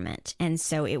sacrament. And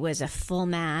so it was a full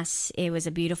mass. It was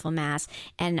a beautiful mass.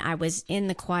 And I was in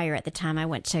the choir at the time. I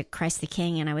went to Christ the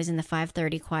King and I was in the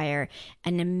 530 choir,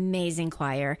 an amazing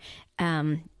choir.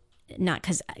 Not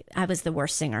because I was the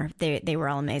worst singer. They were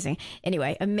all amazing.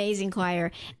 Anyway, amazing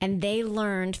choir. And they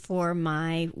learned for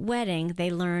my wedding, they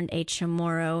learned a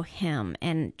Chamorro hymn.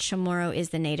 And Chamorro is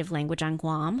the native language on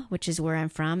Guam, which is where I'm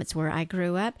from. It's where I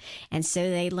grew up. And so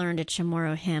they learned a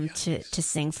Chamorro hymn to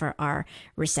sing for our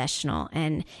recessional.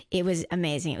 And it was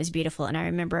amazing. It was beautiful. And I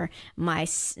remember my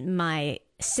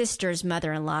sister's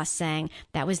mother-in-law saying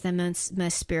that was the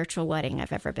most spiritual wedding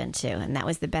I've ever been to, and that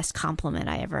was the best compliment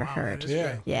I ever heard.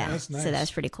 Yeah, that's nice. So that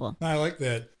was pretty cool. I like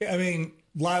that. I mean,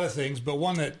 a lot of things, but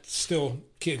one that still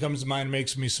comes to mind and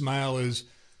makes me smile is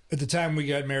at the time we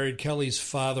got married, Kelly's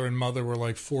father and mother were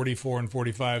like 44 and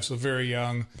 45, so very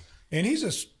young, and he's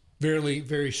a very,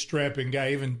 very strapping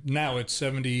guy. Even now at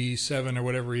 77 or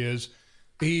whatever he is,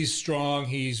 he's strong.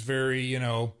 He's very,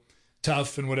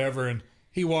 tough and whatever, and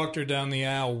he walked her down the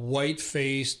aisle,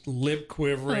 white-faced, lip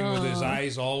quivering, with his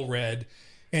eyes all red.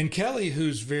 And Kelly,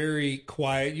 who's very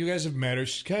quiet, you guys have met her,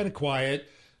 she's kind of quiet,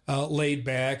 laid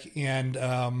back, and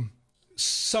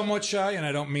somewhat shy, and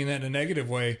I don't mean that in a negative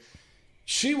way.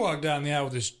 She walked down the aisle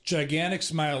with this gigantic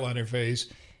smile on her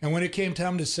face, and when it came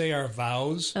time to say our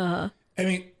vows, I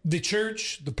mean, the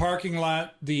church, the parking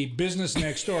lot, the business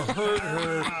next door heard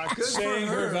her saying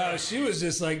her vows. She was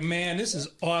just like, man, this is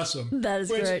awesome. That is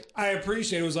great. I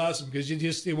appreciate it. Was awesome because it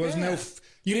was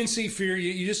you didn't see fear.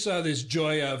 You just saw this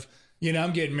joy of,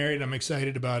 I'm getting married and I'm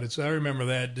excited about it. So I remember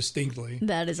that distinctly.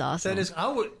 That is awesome. That is,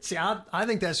 I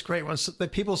think that's great when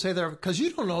people say that, because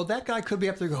you don't know, that guy could be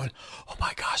up there going, oh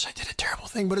my gosh, I did a terrible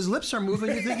thing, but his lips are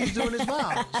moving. You think he's doing his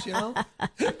vows,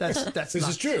 This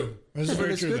is true. This is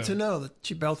very it's true. Good to know that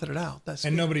she belted it out. That's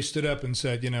and good. nobody stood up and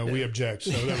said, we object.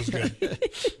 So that was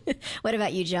good. What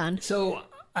about you, John? So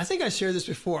I think I shared this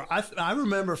before. I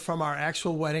remember from our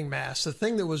actual wedding mass, the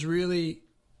thing that was really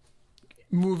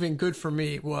moving good for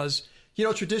me was,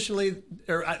 traditionally,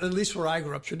 or at least where I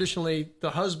grew up, traditionally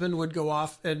the husband would go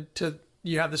off and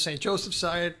you have the St. Joseph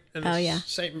side and the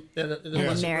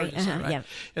Mary, Virgin side, right? yeah.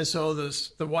 And so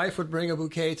the wife would bring a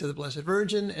bouquet to the Blessed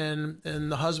Virgin,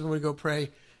 and the husband would go pray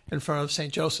in front of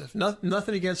St. Joseph.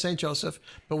 Nothing against St. Joseph,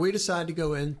 but we decided to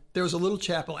go in. There was a little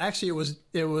chapel. Actually,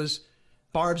 it was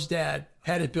Barb's dad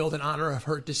had it built in honor of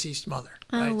her deceased mother.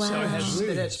 Right? Oh, wow. So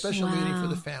it had a special meaning for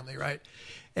the family, right?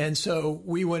 And so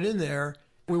we went in there.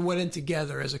 We went in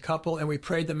together as a couple, and we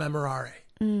prayed the Memorare.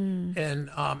 And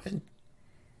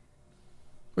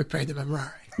we prayed the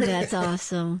Memorare. That's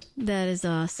awesome. That is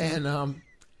awesome.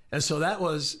 And so that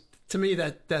was, to me,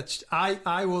 that's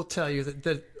I will tell you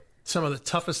that some of the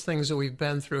toughest things that we've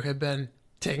been through have been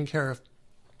taken care of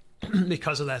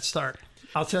because of that start.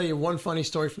 I'll tell you one funny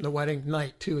story from the wedding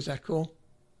night too. Is that cool?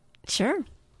 Sure.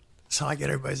 So I get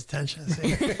everybody's attention.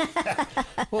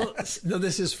 Well, no,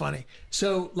 this is funny.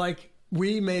 So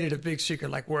we made it a big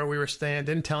secret, where we were staying,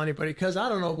 didn't tell anybody, because I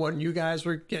don't know when you guys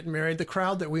were getting married, the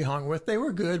crowd that we hung with, they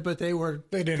were good, but they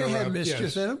had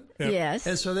mischief in them. Yep. Yes.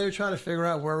 And so they were trying to figure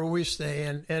out where we stay.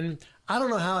 And I don't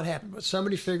know how it happened, but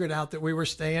somebody figured out that we were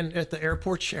staying at the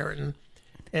airport Sheraton.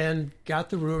 and got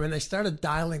the room, and they started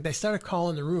dialing. They started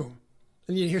calling the room.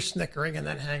 And you hear snickering and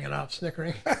then hanging up,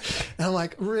 snickering. And I'm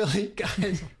like, really,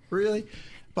 guys, really?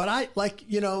 But I, like,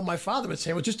 you know, my father would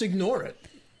say, well, just ignore it.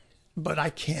 But I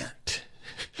can't.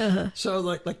 So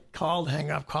like called,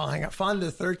 hang up. Finally,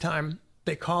 the third time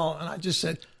they call, and I just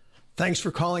said, thanks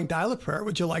for calling Dial a Prayer.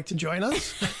 Would you like to join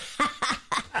us?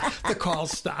 The call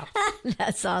stopped.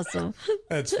 That's awesome.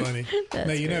 That's funny.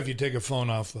 Now, you know, if you take a phone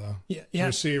off the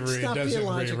receiver, Stop it doesn't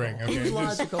being ring. logical. Okay. Be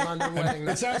logical on their wedding.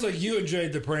 It sounds like you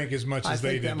enjoyed the prank as much as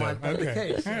they did. That might be the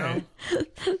case. You know?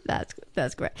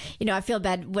 That's great. You know, I feel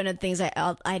bad. One of the things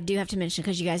I do have to mention,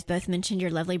 because you guys both mentioned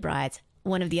your lovely brides.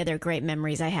 One of the other great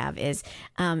memories I have is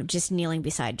just kneeling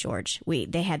beside George.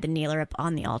 They had the kneeler up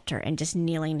on the altar and just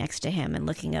kneeling next to him and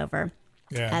looking over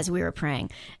as we were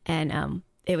praying. And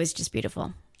it was just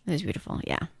beautiful. It was beautiful.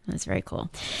 Yeah, it was very cool.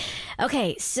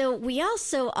 Okay, so we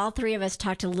also, all three of us,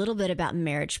 talked a little bit about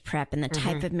marriage prep and the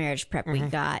type of marriage prep we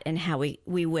got, and how we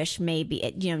wish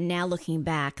maybe, you know, now looking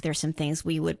back, there's some things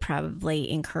we would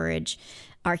probably encourage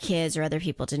our kids or other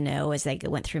people to know as they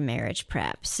went through marriage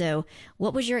prep. So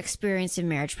what was your experience in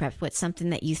marriage prep? What's something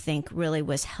that you think really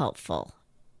was helpful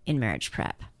in marriage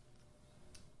prep?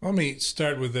 Let me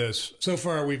start with this. So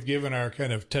far, we've given our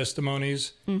kind of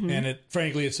testimonies, and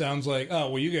frankly, it sounds like, oh,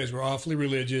 well, you guys were awfully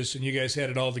religious, and you guys had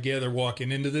it all together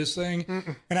walking into this thing.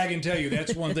 And I can tell you,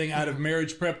 that's one thing out of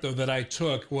marriage prep, though, that I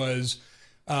took was,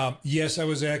 yes, I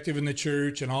was active in the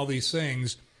church and all these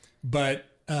things, but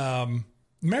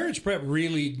marriage prep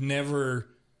really never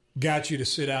got you to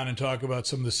sit down and talk about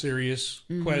some of the serious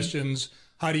questions.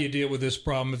 How do you deal with this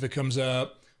problem if it comes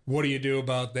up? What do you do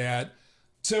about that?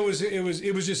 So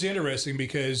it was just interesting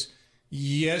because,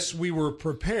 yes, we were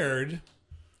prepared,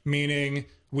 meaning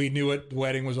we knew what the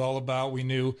wedding was all about. We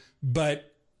knew,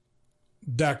 but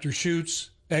Dr. Schutz's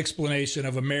explanation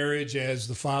of a marriage as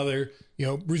the Father, you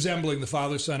know, resembling the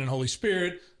Father, Son, and Holy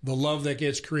Spirit, the love that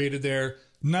gets created there,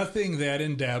 nothing that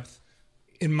in depth,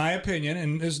 in my opinion,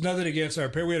 and there's nothing against our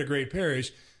parish. We had a great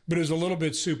parish, but it was a little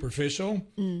bit superficial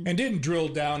and didn't drill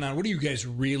down on what are you guys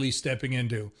really stepping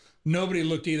into. Nobody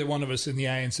looked either one of us in the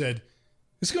eye and said,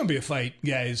 it's going to be a fight,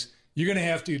 guys. You're going to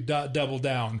have to double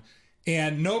down.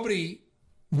 And nobody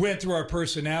went through our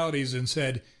personalities and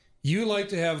said, you like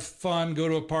to have fun, go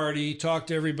to a party, talk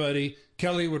to everybody.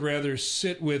 Kelly would rather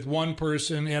sit with one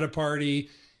person at a party,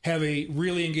 have a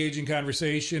really engaging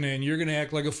conversation, and you're going to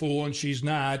act like a fool and she's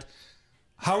not.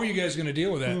 How are you guys going to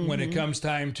deal with that when it comes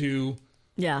time to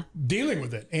dealing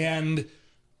with it? And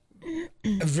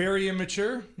very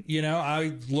immature. You know,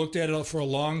 I looked at it for a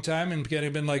long time and kind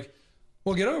of been like,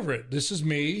 well, get over it. This is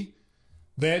me.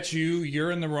 That's you. You're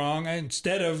in the wrong.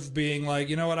 Instead of being like,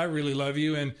 you know what, I really love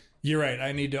you and you're right,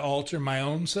 I need to alter my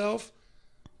own self.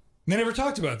 They never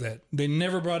talked about that. They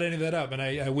never brought any of that up, and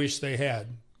I wish they had.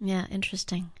 Yeah,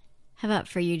 interesting. How about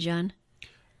for you, John?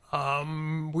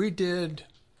 We did,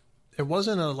 it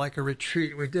wasn't like a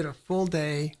retreat. We did a full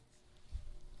day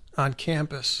on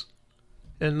campus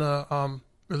in the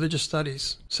Religious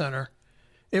Studies Center.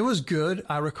 It was good,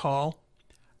 I recall.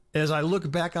 As I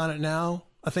look back on it now,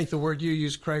 I think the word you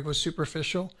used, Craig, was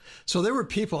superficial. So there were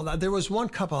people. There was one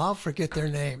couple. I'll forget their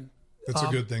name. That's a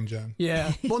good thing, John.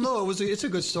 Yeah. Well, no, it's a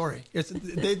good story.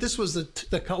 This was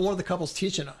one of the couples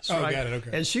teaching us. Oh, right? got it.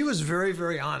 Okay. And she was very,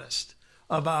 very honest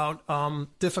about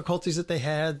difficulties that they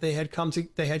had. They had come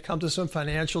to some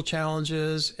financial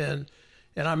challenges, and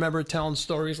I remember telling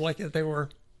stories like that they were,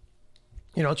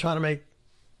 you know, trying to make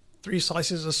 3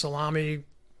 slices of salami.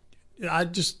 I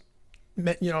just,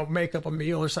 you know, make up a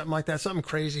meal or something like that, something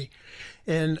crazy.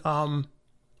 And her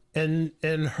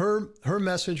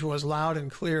message was loud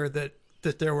and clear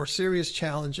that there were serious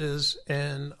challenges.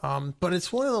 And, but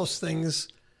it's one of those things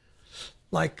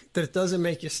like that it doesn't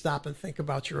make you stop and think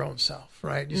about your own self,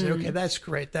 right? You say, okay, that's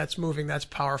great. That's moving. That's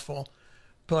powerful.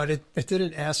 But it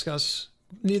didn't ask us,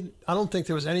 I don't think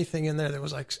there was anything in there that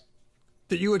was like,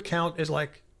 that you would count as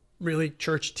like really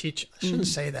church teaching. I shouldn't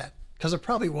say that because it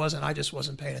probably wasn't. I just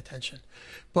wasn't paying attention.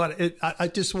 But I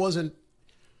just wasn't.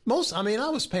 I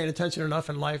was paying attention enough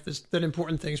in life that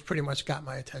important things pretty much got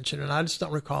my attention. And I just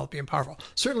don't recall it being powerful.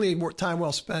 Certainly time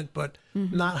well spent, but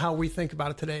not how we think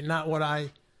about it today. Not what I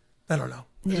don't know.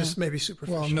 Yeah. Just maybe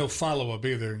superficial. Well, no follow-up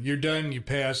either. You're done, you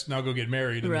passed, now go get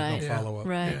married, and there's no follow-up.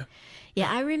 Right.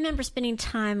 Yeah, I remember spending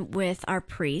time with our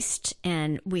priest,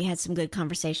 and we had some good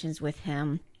conversations with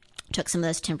him. took some of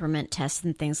those temperament tests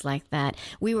and things like that.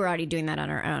 We were already doing that on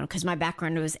our own because my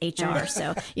background was HR.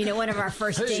 So, one of our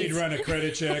first dates. She'd run a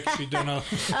credit check. She'd done all.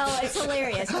 Oh, it's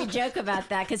hilarious. We joke about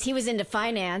that because he was into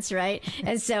finance, right?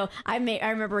 And so I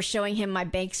remember showing him my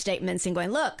bank statements and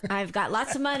going, look, I've got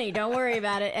lots of money. Don't worry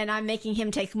about it. And I'm making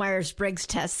him take Myers-Briggs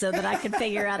tests so that I could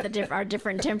figure out our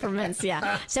different temperaments.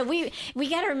 Yeah. So we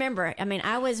got to remember,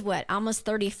 I was almost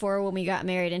 34 when we got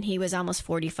married, and he was almost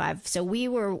 45. So we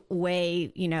were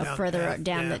way, further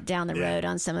down the road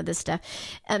on some of this stuff.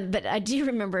 But I do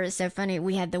remember, it's so funny,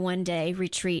 we had the one day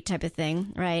retreat type of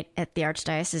thing, right, at the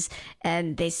Archdiocese,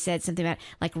 and they said something about,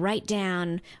 like, write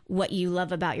down what you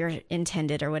love about your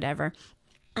intended or whatever.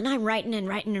 And I'm writing,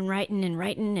 and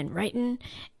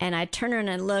I turn around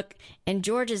and look, and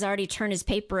George has already turned his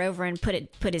paper over and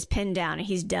put his pen down, and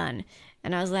he's done.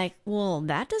 And I was like, well,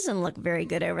 that doesn't look very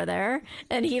good over there.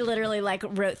 And he literally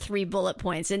wrote 3 bullet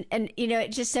points. And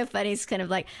it's just so funny. It's kind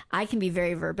of like, I can be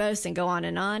very verbose and go on.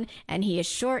 And he is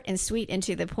short and sweet and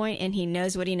to the point, and he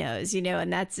knows what he knows,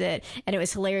 and that's it. And it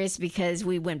was hilarious because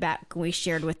we went back and we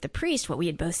shared with the priest what we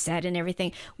had both said and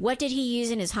everything. What did he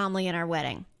use in his homily in our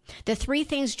wedding? The 3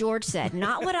 things George said,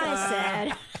 not what I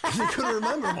said. You couldn't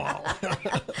remember them all.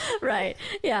 Right.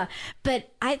 Yeah.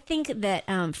 But I think that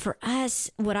for us,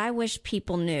 what I wish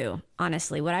people knew,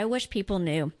 honestly,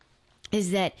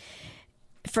 is that,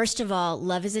 first of all,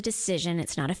 love is a decision.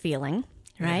 It's not a feeling.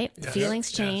 Right? Yes.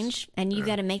 Feelings change, and you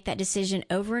got to make that decision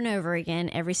over and over again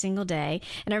every single day.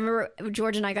 And I remember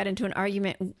George and I got into an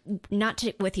argument,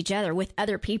 with each other, with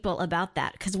other people about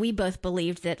that, because we both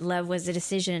believed that love was a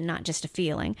decision, not just a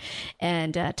feeling,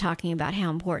 and talking about how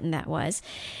important that was.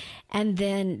 And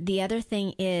then the other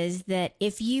thing is that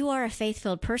if you are a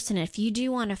faith-filled person, if you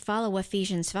do want to follow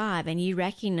Ephesians 5 and you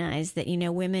recognize that,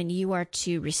 women, you are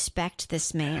to respect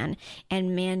this man,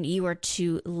 and men, you are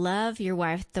to love your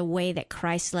wife the way that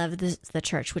Christ loved the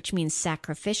church, which means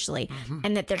sacrificially,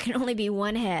 and that there can only be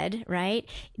one head, right?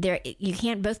 You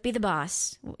can't both be the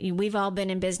boss. We've all been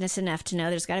in business enough to know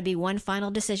there's got to be one final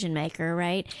decision maker,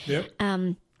 right?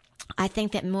 Yep. I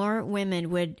think that more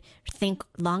women would think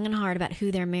long and hard about who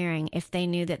they're marrying if they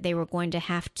knew that they were going to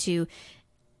have to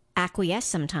acquiesce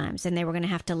sometimes, and they were going to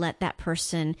have to let that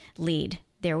person lead.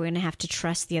 They were going to have to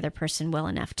trust the other person well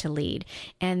enough to lead.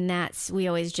 And we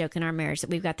always joke in our marriage that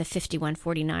we've got the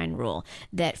 51-49 rule,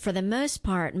 that for the most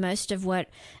part, most of what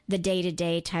the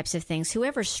day-to-day types of things,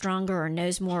 whoever's stronger or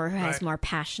knows more or who has more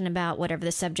passion about whatever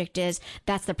the subject is,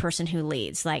 that's the person who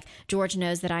leads. Like, George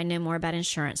knows that I know more about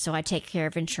insurance, so I take care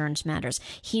of insurance matters.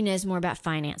 He knows more about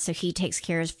finance, so he takes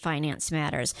care of finance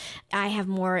matters. I have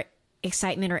more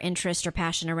excitement or interest or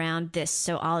passion around this,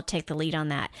 so I'll take the lead on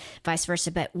that, vice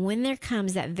versa. But when there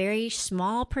comes that very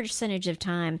small percentage of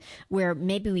time where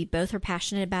maybe we both are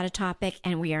passionate about a topic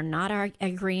and we are not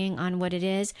agreeing on what it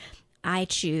is, I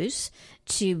choose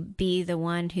to be the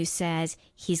one who says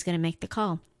he's going to make the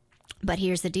call. But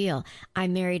here's the deal. I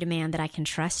married a man that I can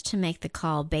trust to make the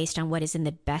call based on what is in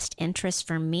the best interest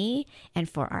for me and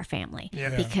for our family.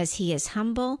 Yeah. Because he is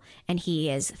humble and he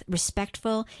is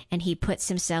respectful and he puts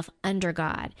himself under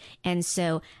God. And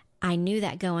so I knew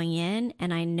that going in,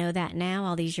 and I know that now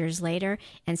all these years later.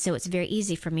 And so it's very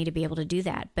easy for me to be able to do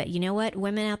that. But you know what?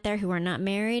 Women out there who are not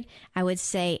married, I would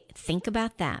say, think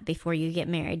about that before you get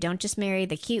married. Don't just marry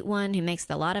the cute one who makes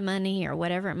a lot of money or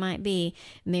whatever it might be.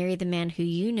 Marry the man who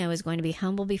you know is going to be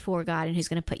humble before God and who's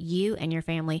going to put you and your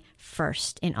family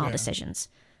first in all decisions.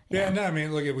 Yeah, no, I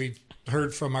mean, look, we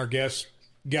heard from our guests,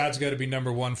 God's got to be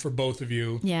number one for both of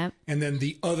you. Yeah. And then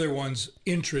the other one's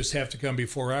interests have to come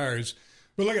before ours.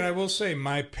 But look, I will say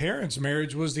my parents'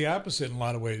 marriage was the opposite in a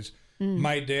lot of ways.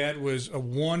 My dad was a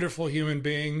wonderful human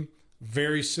being,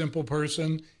 very simple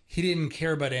person. He didn't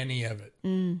care about any of it.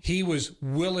 He was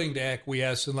willing to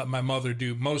acquiesce and let my mother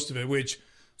do most of it, which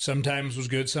sometimes was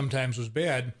good, sometimes was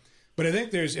bad. But I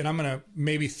think and I'm going to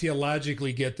maybe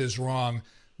theologically get this wrong,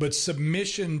 but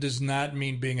submission does not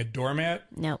mean being a doormat.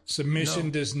 No.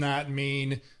 Submission does not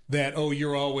mean that, oh,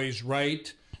 you're always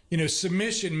right.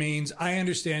 Submission means I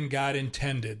understand God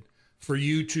intended for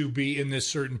you to be in this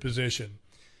certain position.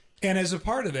 And as a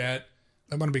part of that,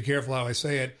 I want to be careful how I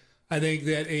say it. I think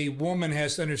that a woman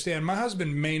has to understand my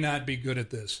husband may not be good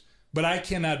at this, but I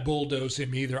cannot bulldoze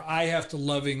him either. I have to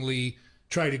lovingly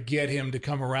try to get him to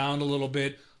come around a little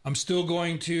bit. I'm still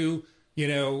going to,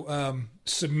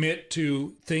 submit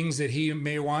to things that he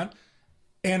may want.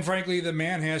 And frankly, the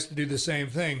man has to do the same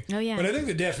thing. Oh, yeah. But I think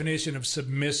the definition of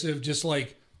submissive, just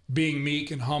like being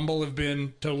meek and humble, have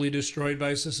been totally destroyed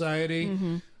by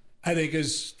society. I think,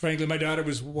 as frankly, my daughter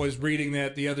was reading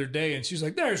that the other day, and she's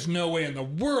like, "There's no way in the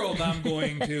world I'm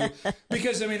going to,"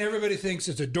 because I mean, everybody thinks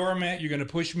it's a doormat. You're going to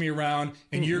push me around,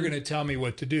 and you're going to tell me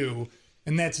what to do,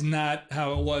 and that's not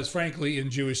how it was. Frankly,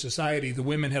 in Jewish society, the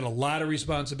women had a lot of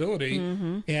responsibility,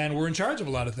 and were in charge of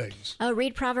a lot of things. Oh,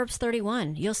 read Proverbs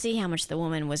 31. You'll see how much the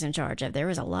woman was in charge of. There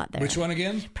was a lot there. Which one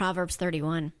again? Proverbs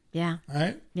 31. Yeah. All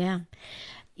right. Yeah.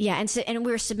 Yeah, and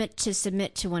we're submit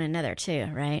to one another too,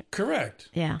 right? Correct.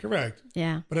 Yeah. Correct.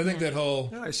 Yeah. But I think that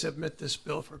whole... I submit this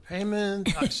bill for payment.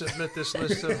 I submit this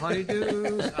list of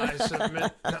honeydews. I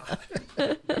submit...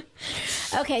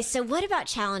 No. Okay, so what about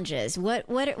challenges?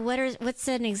 What's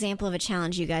an example of a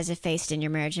challenge you guys have faced in your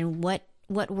marriage, and what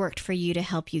worked for you to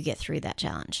help you get through that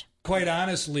challenge? Quite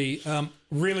honestly,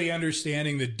 really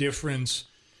understanding the difference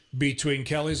between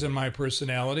Kelly's and my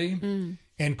personality,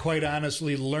 and quite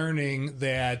honestly learning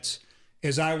that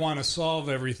as I want to solve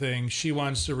everything, she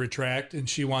wants to retract and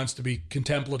she wants to be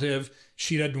contemplative.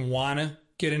 She doesn't want to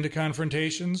get into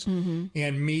confrontations,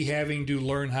 and me having to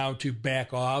learn how to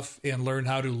back off and learn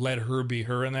how to let her be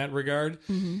her in that regard.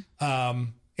 And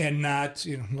not,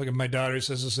 look at my daughter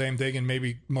says the same thing, and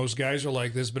maybe most guys are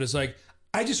like this, but it's like,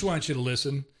 I just want you to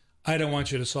listen. I don't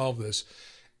want you to solve this.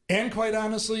 And quite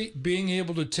honestly, being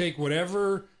able to take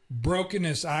whatever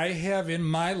brokenness I have in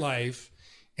my life,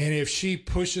 and if she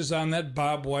pushes on that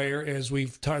barbed wire, as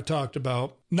we've talked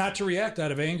about, not to react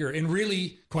out of anger. And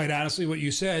really, quite honestly, what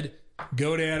you said,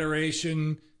 go to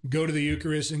adoration, go to the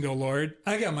Eucharist and go, Lord,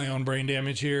 I got my own brain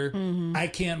damage here. I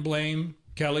can't blame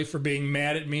Kelly for being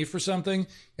mad at me for something,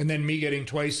 and then me getting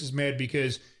twice as mad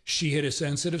because she hit a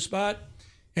sensitive spot.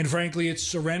 And frankly, it's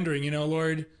surrendering,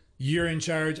 Lord, you're in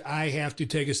charge. I have to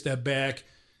take a step back.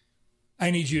 I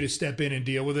need you to step in and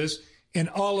deal with this. And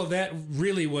all of that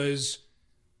really was,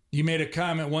 you made a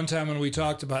comment one time when we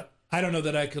talked about, I don't know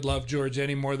that I could love George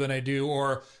any more than I do,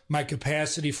 or my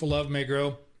capacity for love may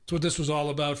grow. That's what this was all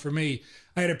about for me.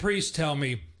 I had a priest tell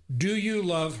me, do you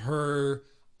love her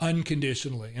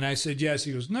unconditionally? And I said, yes.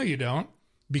 He goes, no, you don't,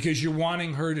 because you're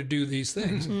wanting her to do these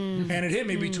things. And it hit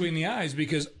me between the eyes,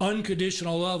 because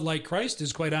unconditional love, like Christ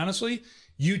is, quite honestly,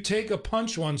 you take a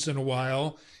punch once in a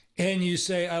while and you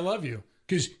say, I love you.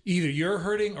 Because either you're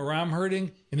hurting or I'm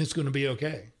hurting, and it's going to be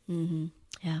okay.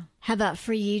 Yeah. How about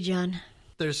for you, John?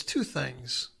 There's two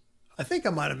things. I think I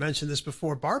might have mentioned this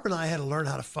before. Barb and I had to learn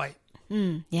how to fight.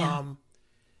 Yeah.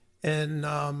 And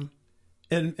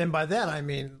by that I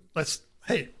mean,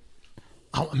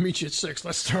 I'll meet you at 6.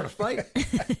 Let's start a fight.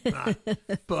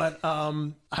 But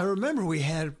I remember we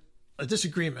had a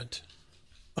disagreement,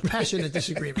 a passionate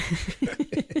disagreement.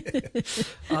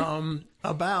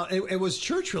 About it was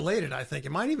church related. I think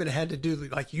it might even have had to do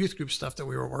like youth group stuff that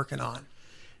we were working on,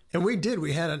 and we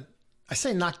had I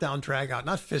say knockdown drag out,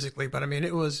 not physically, but I mean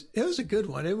it was a good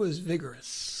one. It was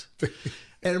vigorous.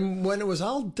 And when it was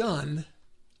all done,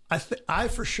 I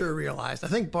for sure realized, I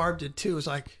think Barb did too, it was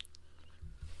like,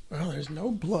 well, there's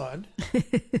no blood.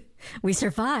 We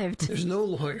survived. There's no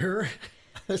lawyer.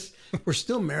 We're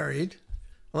still married,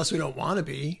 unless we don't want to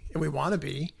be, and we want to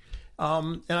be.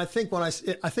 And I think I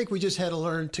think we just had to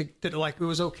learn that like it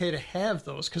was okay to have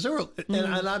those, because there were,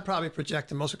 and I'm probably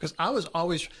projecting most because I was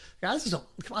always, guys, I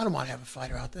don't want to have a fight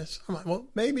about this. I'm like, well,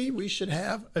 maybe we should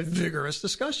have a vigorous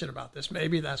discussion about this.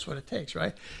 Maybe that's what it takes,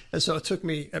 right? And so it took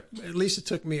me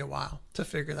a while to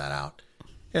figure that out.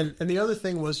 And the other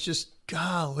thing was just,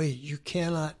 golly, you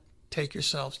cannot take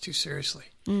yourselves too seriously.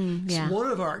 Yeah. So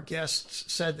one of our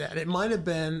guests said that. It might have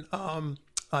been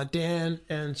Dan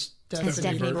and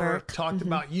Stephanie Burke talked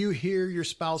about, you hear your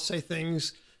spouse say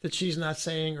things that she's not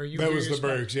saying, or you that hear was your the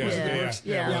Burks,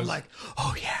 yeah. I'm like,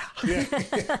 oh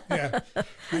yeah.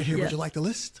 Right here, would you like the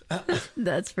list?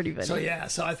 That's pretty funny.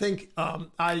 So I think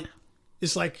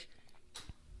it's like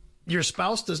your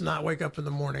spouse does not wake up in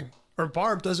the morning, or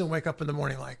Barb doesn't wake up in the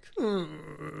morning like,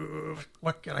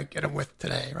 what can I get him with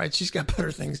today, right? She's got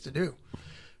better things to do.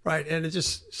 Right, and you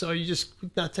just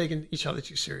not taking each other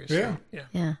too seriously.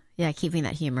 Yeah, keeping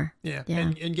that humor. Yeah.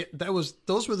 And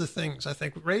those were the things, I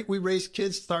think. Right, we raised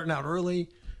kids starting out early,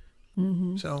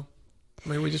 so I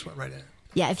mean we just went right in.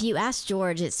 Yeah, if you ask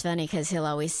George, it's funny because he'll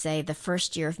always say the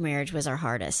first year of marriage was our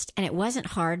hardest, and it wasn't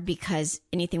hard because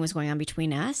anything was going on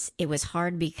between us. It was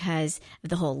hard because of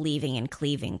the whole leaving and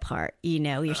cleaving part.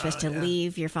 You're supposed to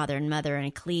leave your father and mother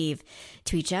and cleave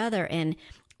to each other, and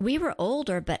we were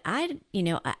older, but I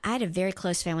had a very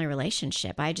close family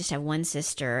relationship. I just have one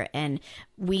sister, and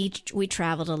we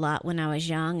traveled a lot when I was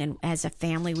young, and as a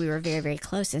family, we were very, very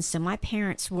close. And so my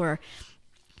parents were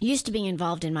used to being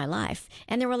involved in my life.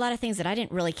 And there were a lot of things that I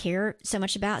didn't really care so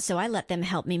much about. So I let them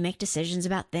help me make decisions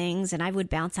about things, and I would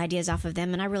bounce ideas off of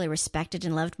them. And I really respected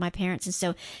and loved my parents. And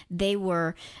so they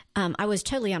were, I was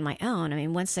totally on my own. I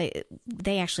mean,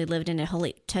 they actually lived in a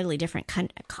totally different,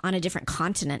 on a different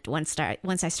continent once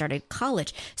I started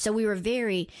college. So we were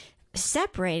very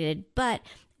separated, but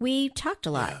we talked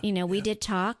a lot. We did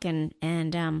talk, and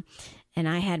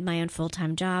I had my own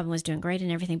full-time job and was doing great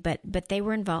and everything, but they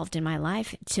were involved in my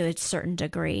life to a certain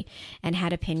degree and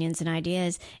had opinions and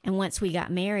ideas. And once we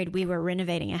got married, we were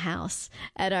renovating a house.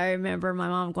 And I remember my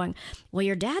mom going, well,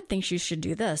 your dad thinks you should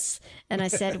do this. And I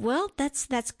said, well, that's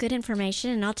good information,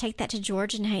 and I'll take that to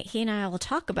George, and he and I will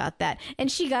talk about that.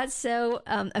 And she got so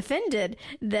offended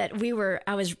that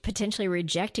I was potentially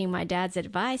rejecting my dad's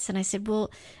advice. And I said,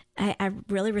 well, I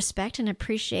really respect and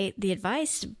appreciate the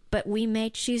advice, but we may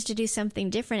choose to do something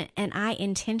different. And I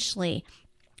intentionally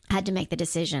had to make the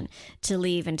decision to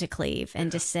leave and to cleave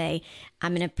and to say,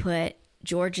 I'm going to put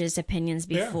George's opinions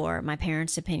before my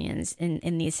parents' opinions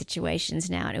in these situations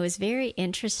now. And it was very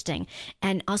interesting.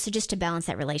 And also just to balance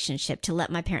that relationship, to let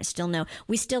my parents still know,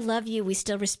 we still love you, we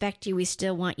still respect you, we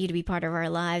still want you to be part of our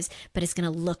lives, but it's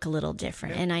going to look a little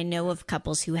different. And I know of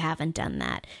couples who haven't done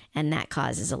that, and that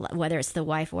causes a lot, whether it's the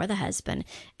wife or the husband,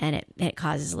 and it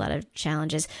causes a lot of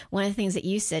challenges. One of the things that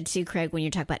you said too, Craig, when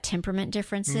you talk about temperament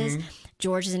differences,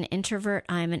 George is an introvert,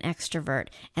 I'm an extrovert,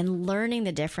 and learning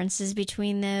the differences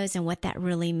between those and what that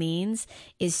really means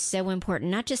is so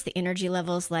important. Not just the energy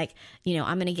levels, like,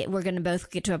 we're going to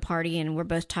both get to a party and we're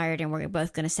both tired and we're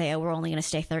both going to say, oh, we're only going to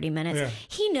stay 30 minutes. Yeah.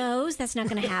 He knows that's not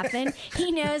going to happen.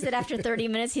 He knows that after 30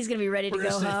 minutes, he's going to be ready to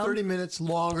go home. 30 minutes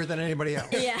longer than anybody else.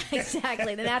 Yeah,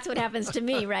 exactly. And that's what happens to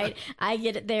me, right? I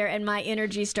get it there and my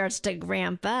energy starts to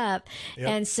ramp up. Yep.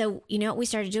 And so, what we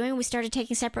started doing? We started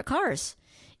taking separate cars.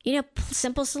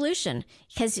 Simple solution,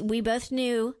 because we both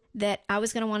knew that I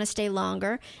was going to want to stay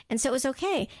longer. And so it was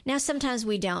okay. Now, sometimes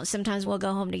we don't. Sometimes we'll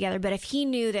go home together. But if he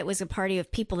knew that it was a party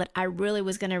of people that I really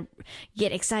was going to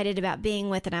get excited about being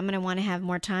with, and I'm going to want to have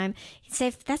more time, he'd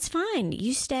say, that's fine.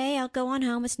 You stay. I'll go on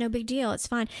home. It's no big deal. It's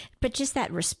fine. But just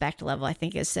that respect level, I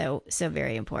think, is so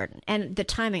very important. And the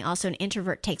timing also, an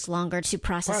introvert takes longer to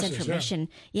process information.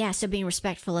 Yeah. So being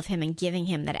respectful of him and giving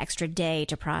him that extra day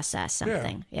to process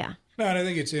something. Yeah. No, and I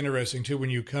think it's interesting, too, when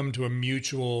you come to a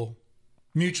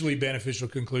mutually beneficial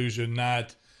conclusion,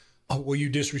 not, oh, well, you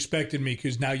disrespected me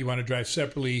because now you want to drive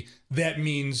separately. That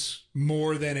means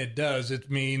more than it does. It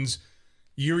means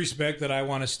you respect that I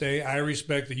want to stay. I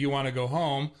respect that you want to go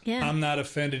home. Yeah. I'm not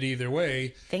offended either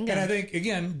way. Bingo. And I think,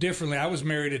 again, differently. I was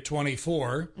married at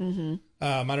 24. Mm-hmm.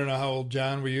 I don't know how old,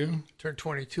 John, were you? Turned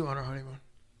 22 on our honeymoon.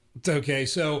 It's okay.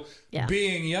 So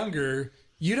being younger,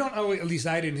 you don't always, at least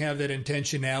I didn't have that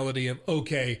intentionality of,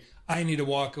 okay, I need to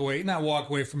walk away, not walk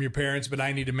away from your parents, but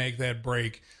I need to make that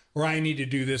break, or I need to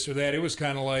do this or that. It was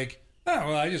kind of like, oh,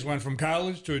 well, I just went from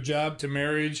college to a job to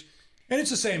marriage, and it's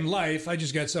the same life. I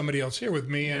just got somebody else here with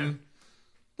me and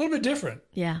a little bit different.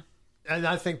 Yeah. And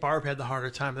I think Barb had the harder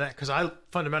time of that because I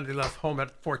fundamentally left home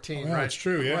at 14. Oh, right? That's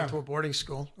true, I went to a boarding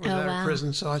school. I was out of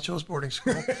prison, so I chose boarding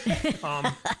school.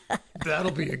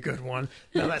 That'll be a good one.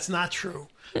 No, that's not true.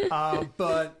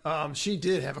 But she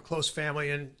did have a close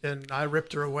family, and I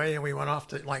ripped her away, and we went off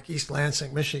to like East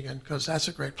Lansing, Michigan, because that's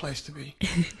a great place to be.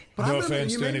 But no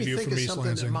offense to any of you from East something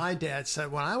Lansing. That my dad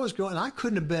said when I was growing. I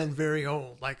couldn't have been very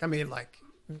old. Like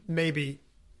maybe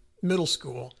middle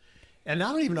school, and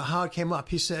I don't even know how it came up.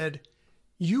 He said,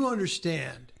 "You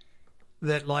understand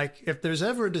that like if there's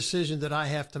ever a decision that I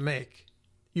have to make,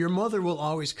 your mother will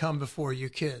always come before you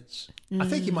kids." I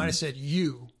think he might have said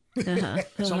you.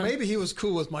 So maybe he was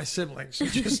cool with my siblings,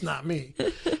 just not me.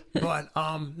 But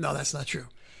no, that's not true.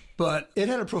 But it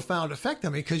had a profound effect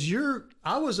on me because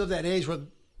I was of that age where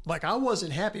like I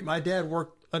wasn't happy. My dad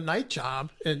worked a night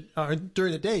job and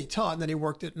during the day he taught, and then he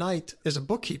worked at night as a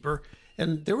bookkeeper.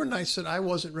 And there were nights that I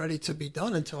wasn't ready to be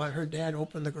done until I heard Dad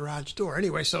open the garage door.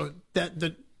 Anyway, so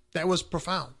that was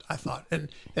profound, I thought, and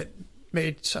it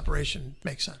made separation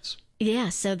make sense. Yeah,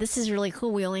 so this is really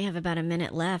cool. We only have about a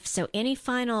minute left. So any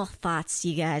final thoughts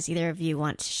you guys, either of you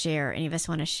want to share, any of us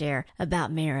want to share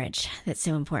about marriage that's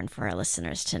so important for our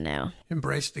listeners to know?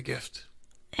 Embrace the gift.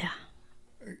 Yeah.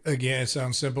 Again, it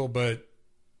sounds simple, but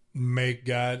make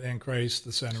God and Christ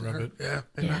the center of it. Yeah.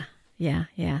 Amen.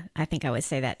 Yeah. I think I would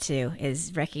say that too,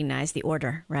 is recognize the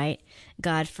order, right?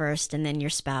 God first, and then your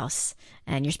spouse,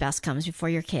 and your spouse comes before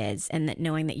your kids, and that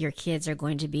knowing that your kids are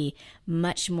going to be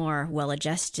much more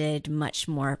well-adjusted, much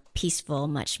more peaceful,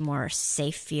 much more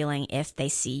safe feeling if they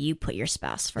see you put your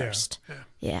spouse first.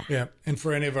 Yeah. And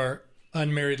for any of our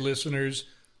unmarried listeners,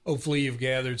 hopefully you've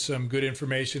gathered some good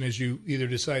information as you either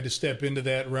decide to step into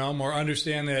that realm or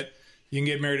understand that you can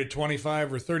get married at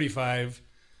 25 or 35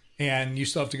 and you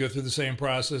still have to go through the same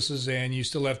processes and you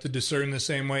still have to discern the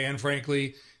same way and,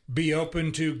 frankly, be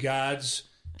open to God's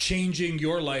changing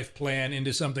your life plan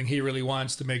into something he really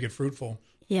wants to make it fruitful.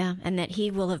 Yeah, and that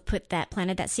he will have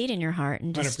planted that seed in your heart.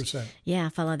 And just, 100%. Yeah,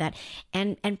 follow that.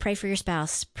 And pray for your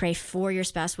spouse. Pray for your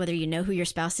spouse, whether you know who your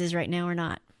spouse is right now or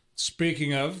not.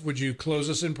 Speaking of, would you close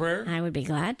us in prayer? I would be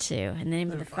glad to. In the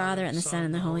name of the Father, and the Son,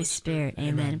 and the Holy Spirit.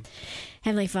 Amen.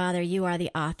 Heavenly Father, you are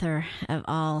the author of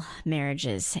all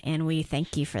marriages, and we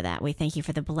thank you for that. We thank you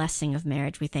for the blessing of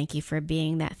marriage. We thank you for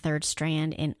being that third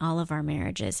strand in all of our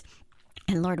marriages.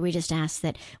 And Lord, we just ask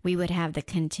that we would have the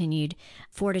continued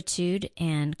fortitude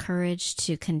and courage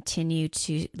to continue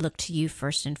to look to you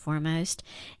first and foremost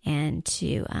and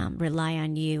to rely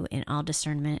on you in all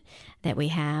discernment that we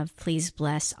have. Please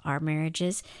bless our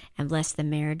marriages and bless the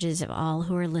marriages of all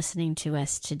who are listening to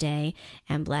us today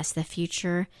and bless the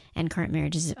future and current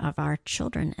marriages of our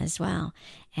children as well.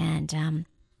 And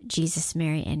Jesus,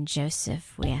 Mary, and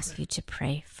Joseph, we ask you to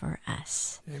pray for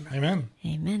us. Amen.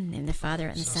 Amen. In the Father,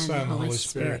 and the Son, and the Holy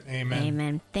Spirit. Amen.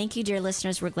 Amen. Thank you, dear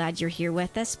listeners. We're glad you're here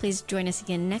with us. Please join us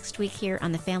again next week here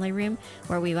on The Family Room,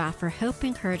 where we offer hope,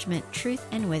 encouragement, truth,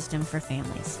 and wisdom for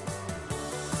families.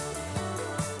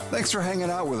 Thanks for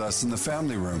hanging out with us in The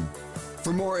Family Room.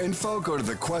 For more info, go to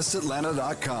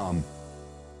thequestatlanta.com.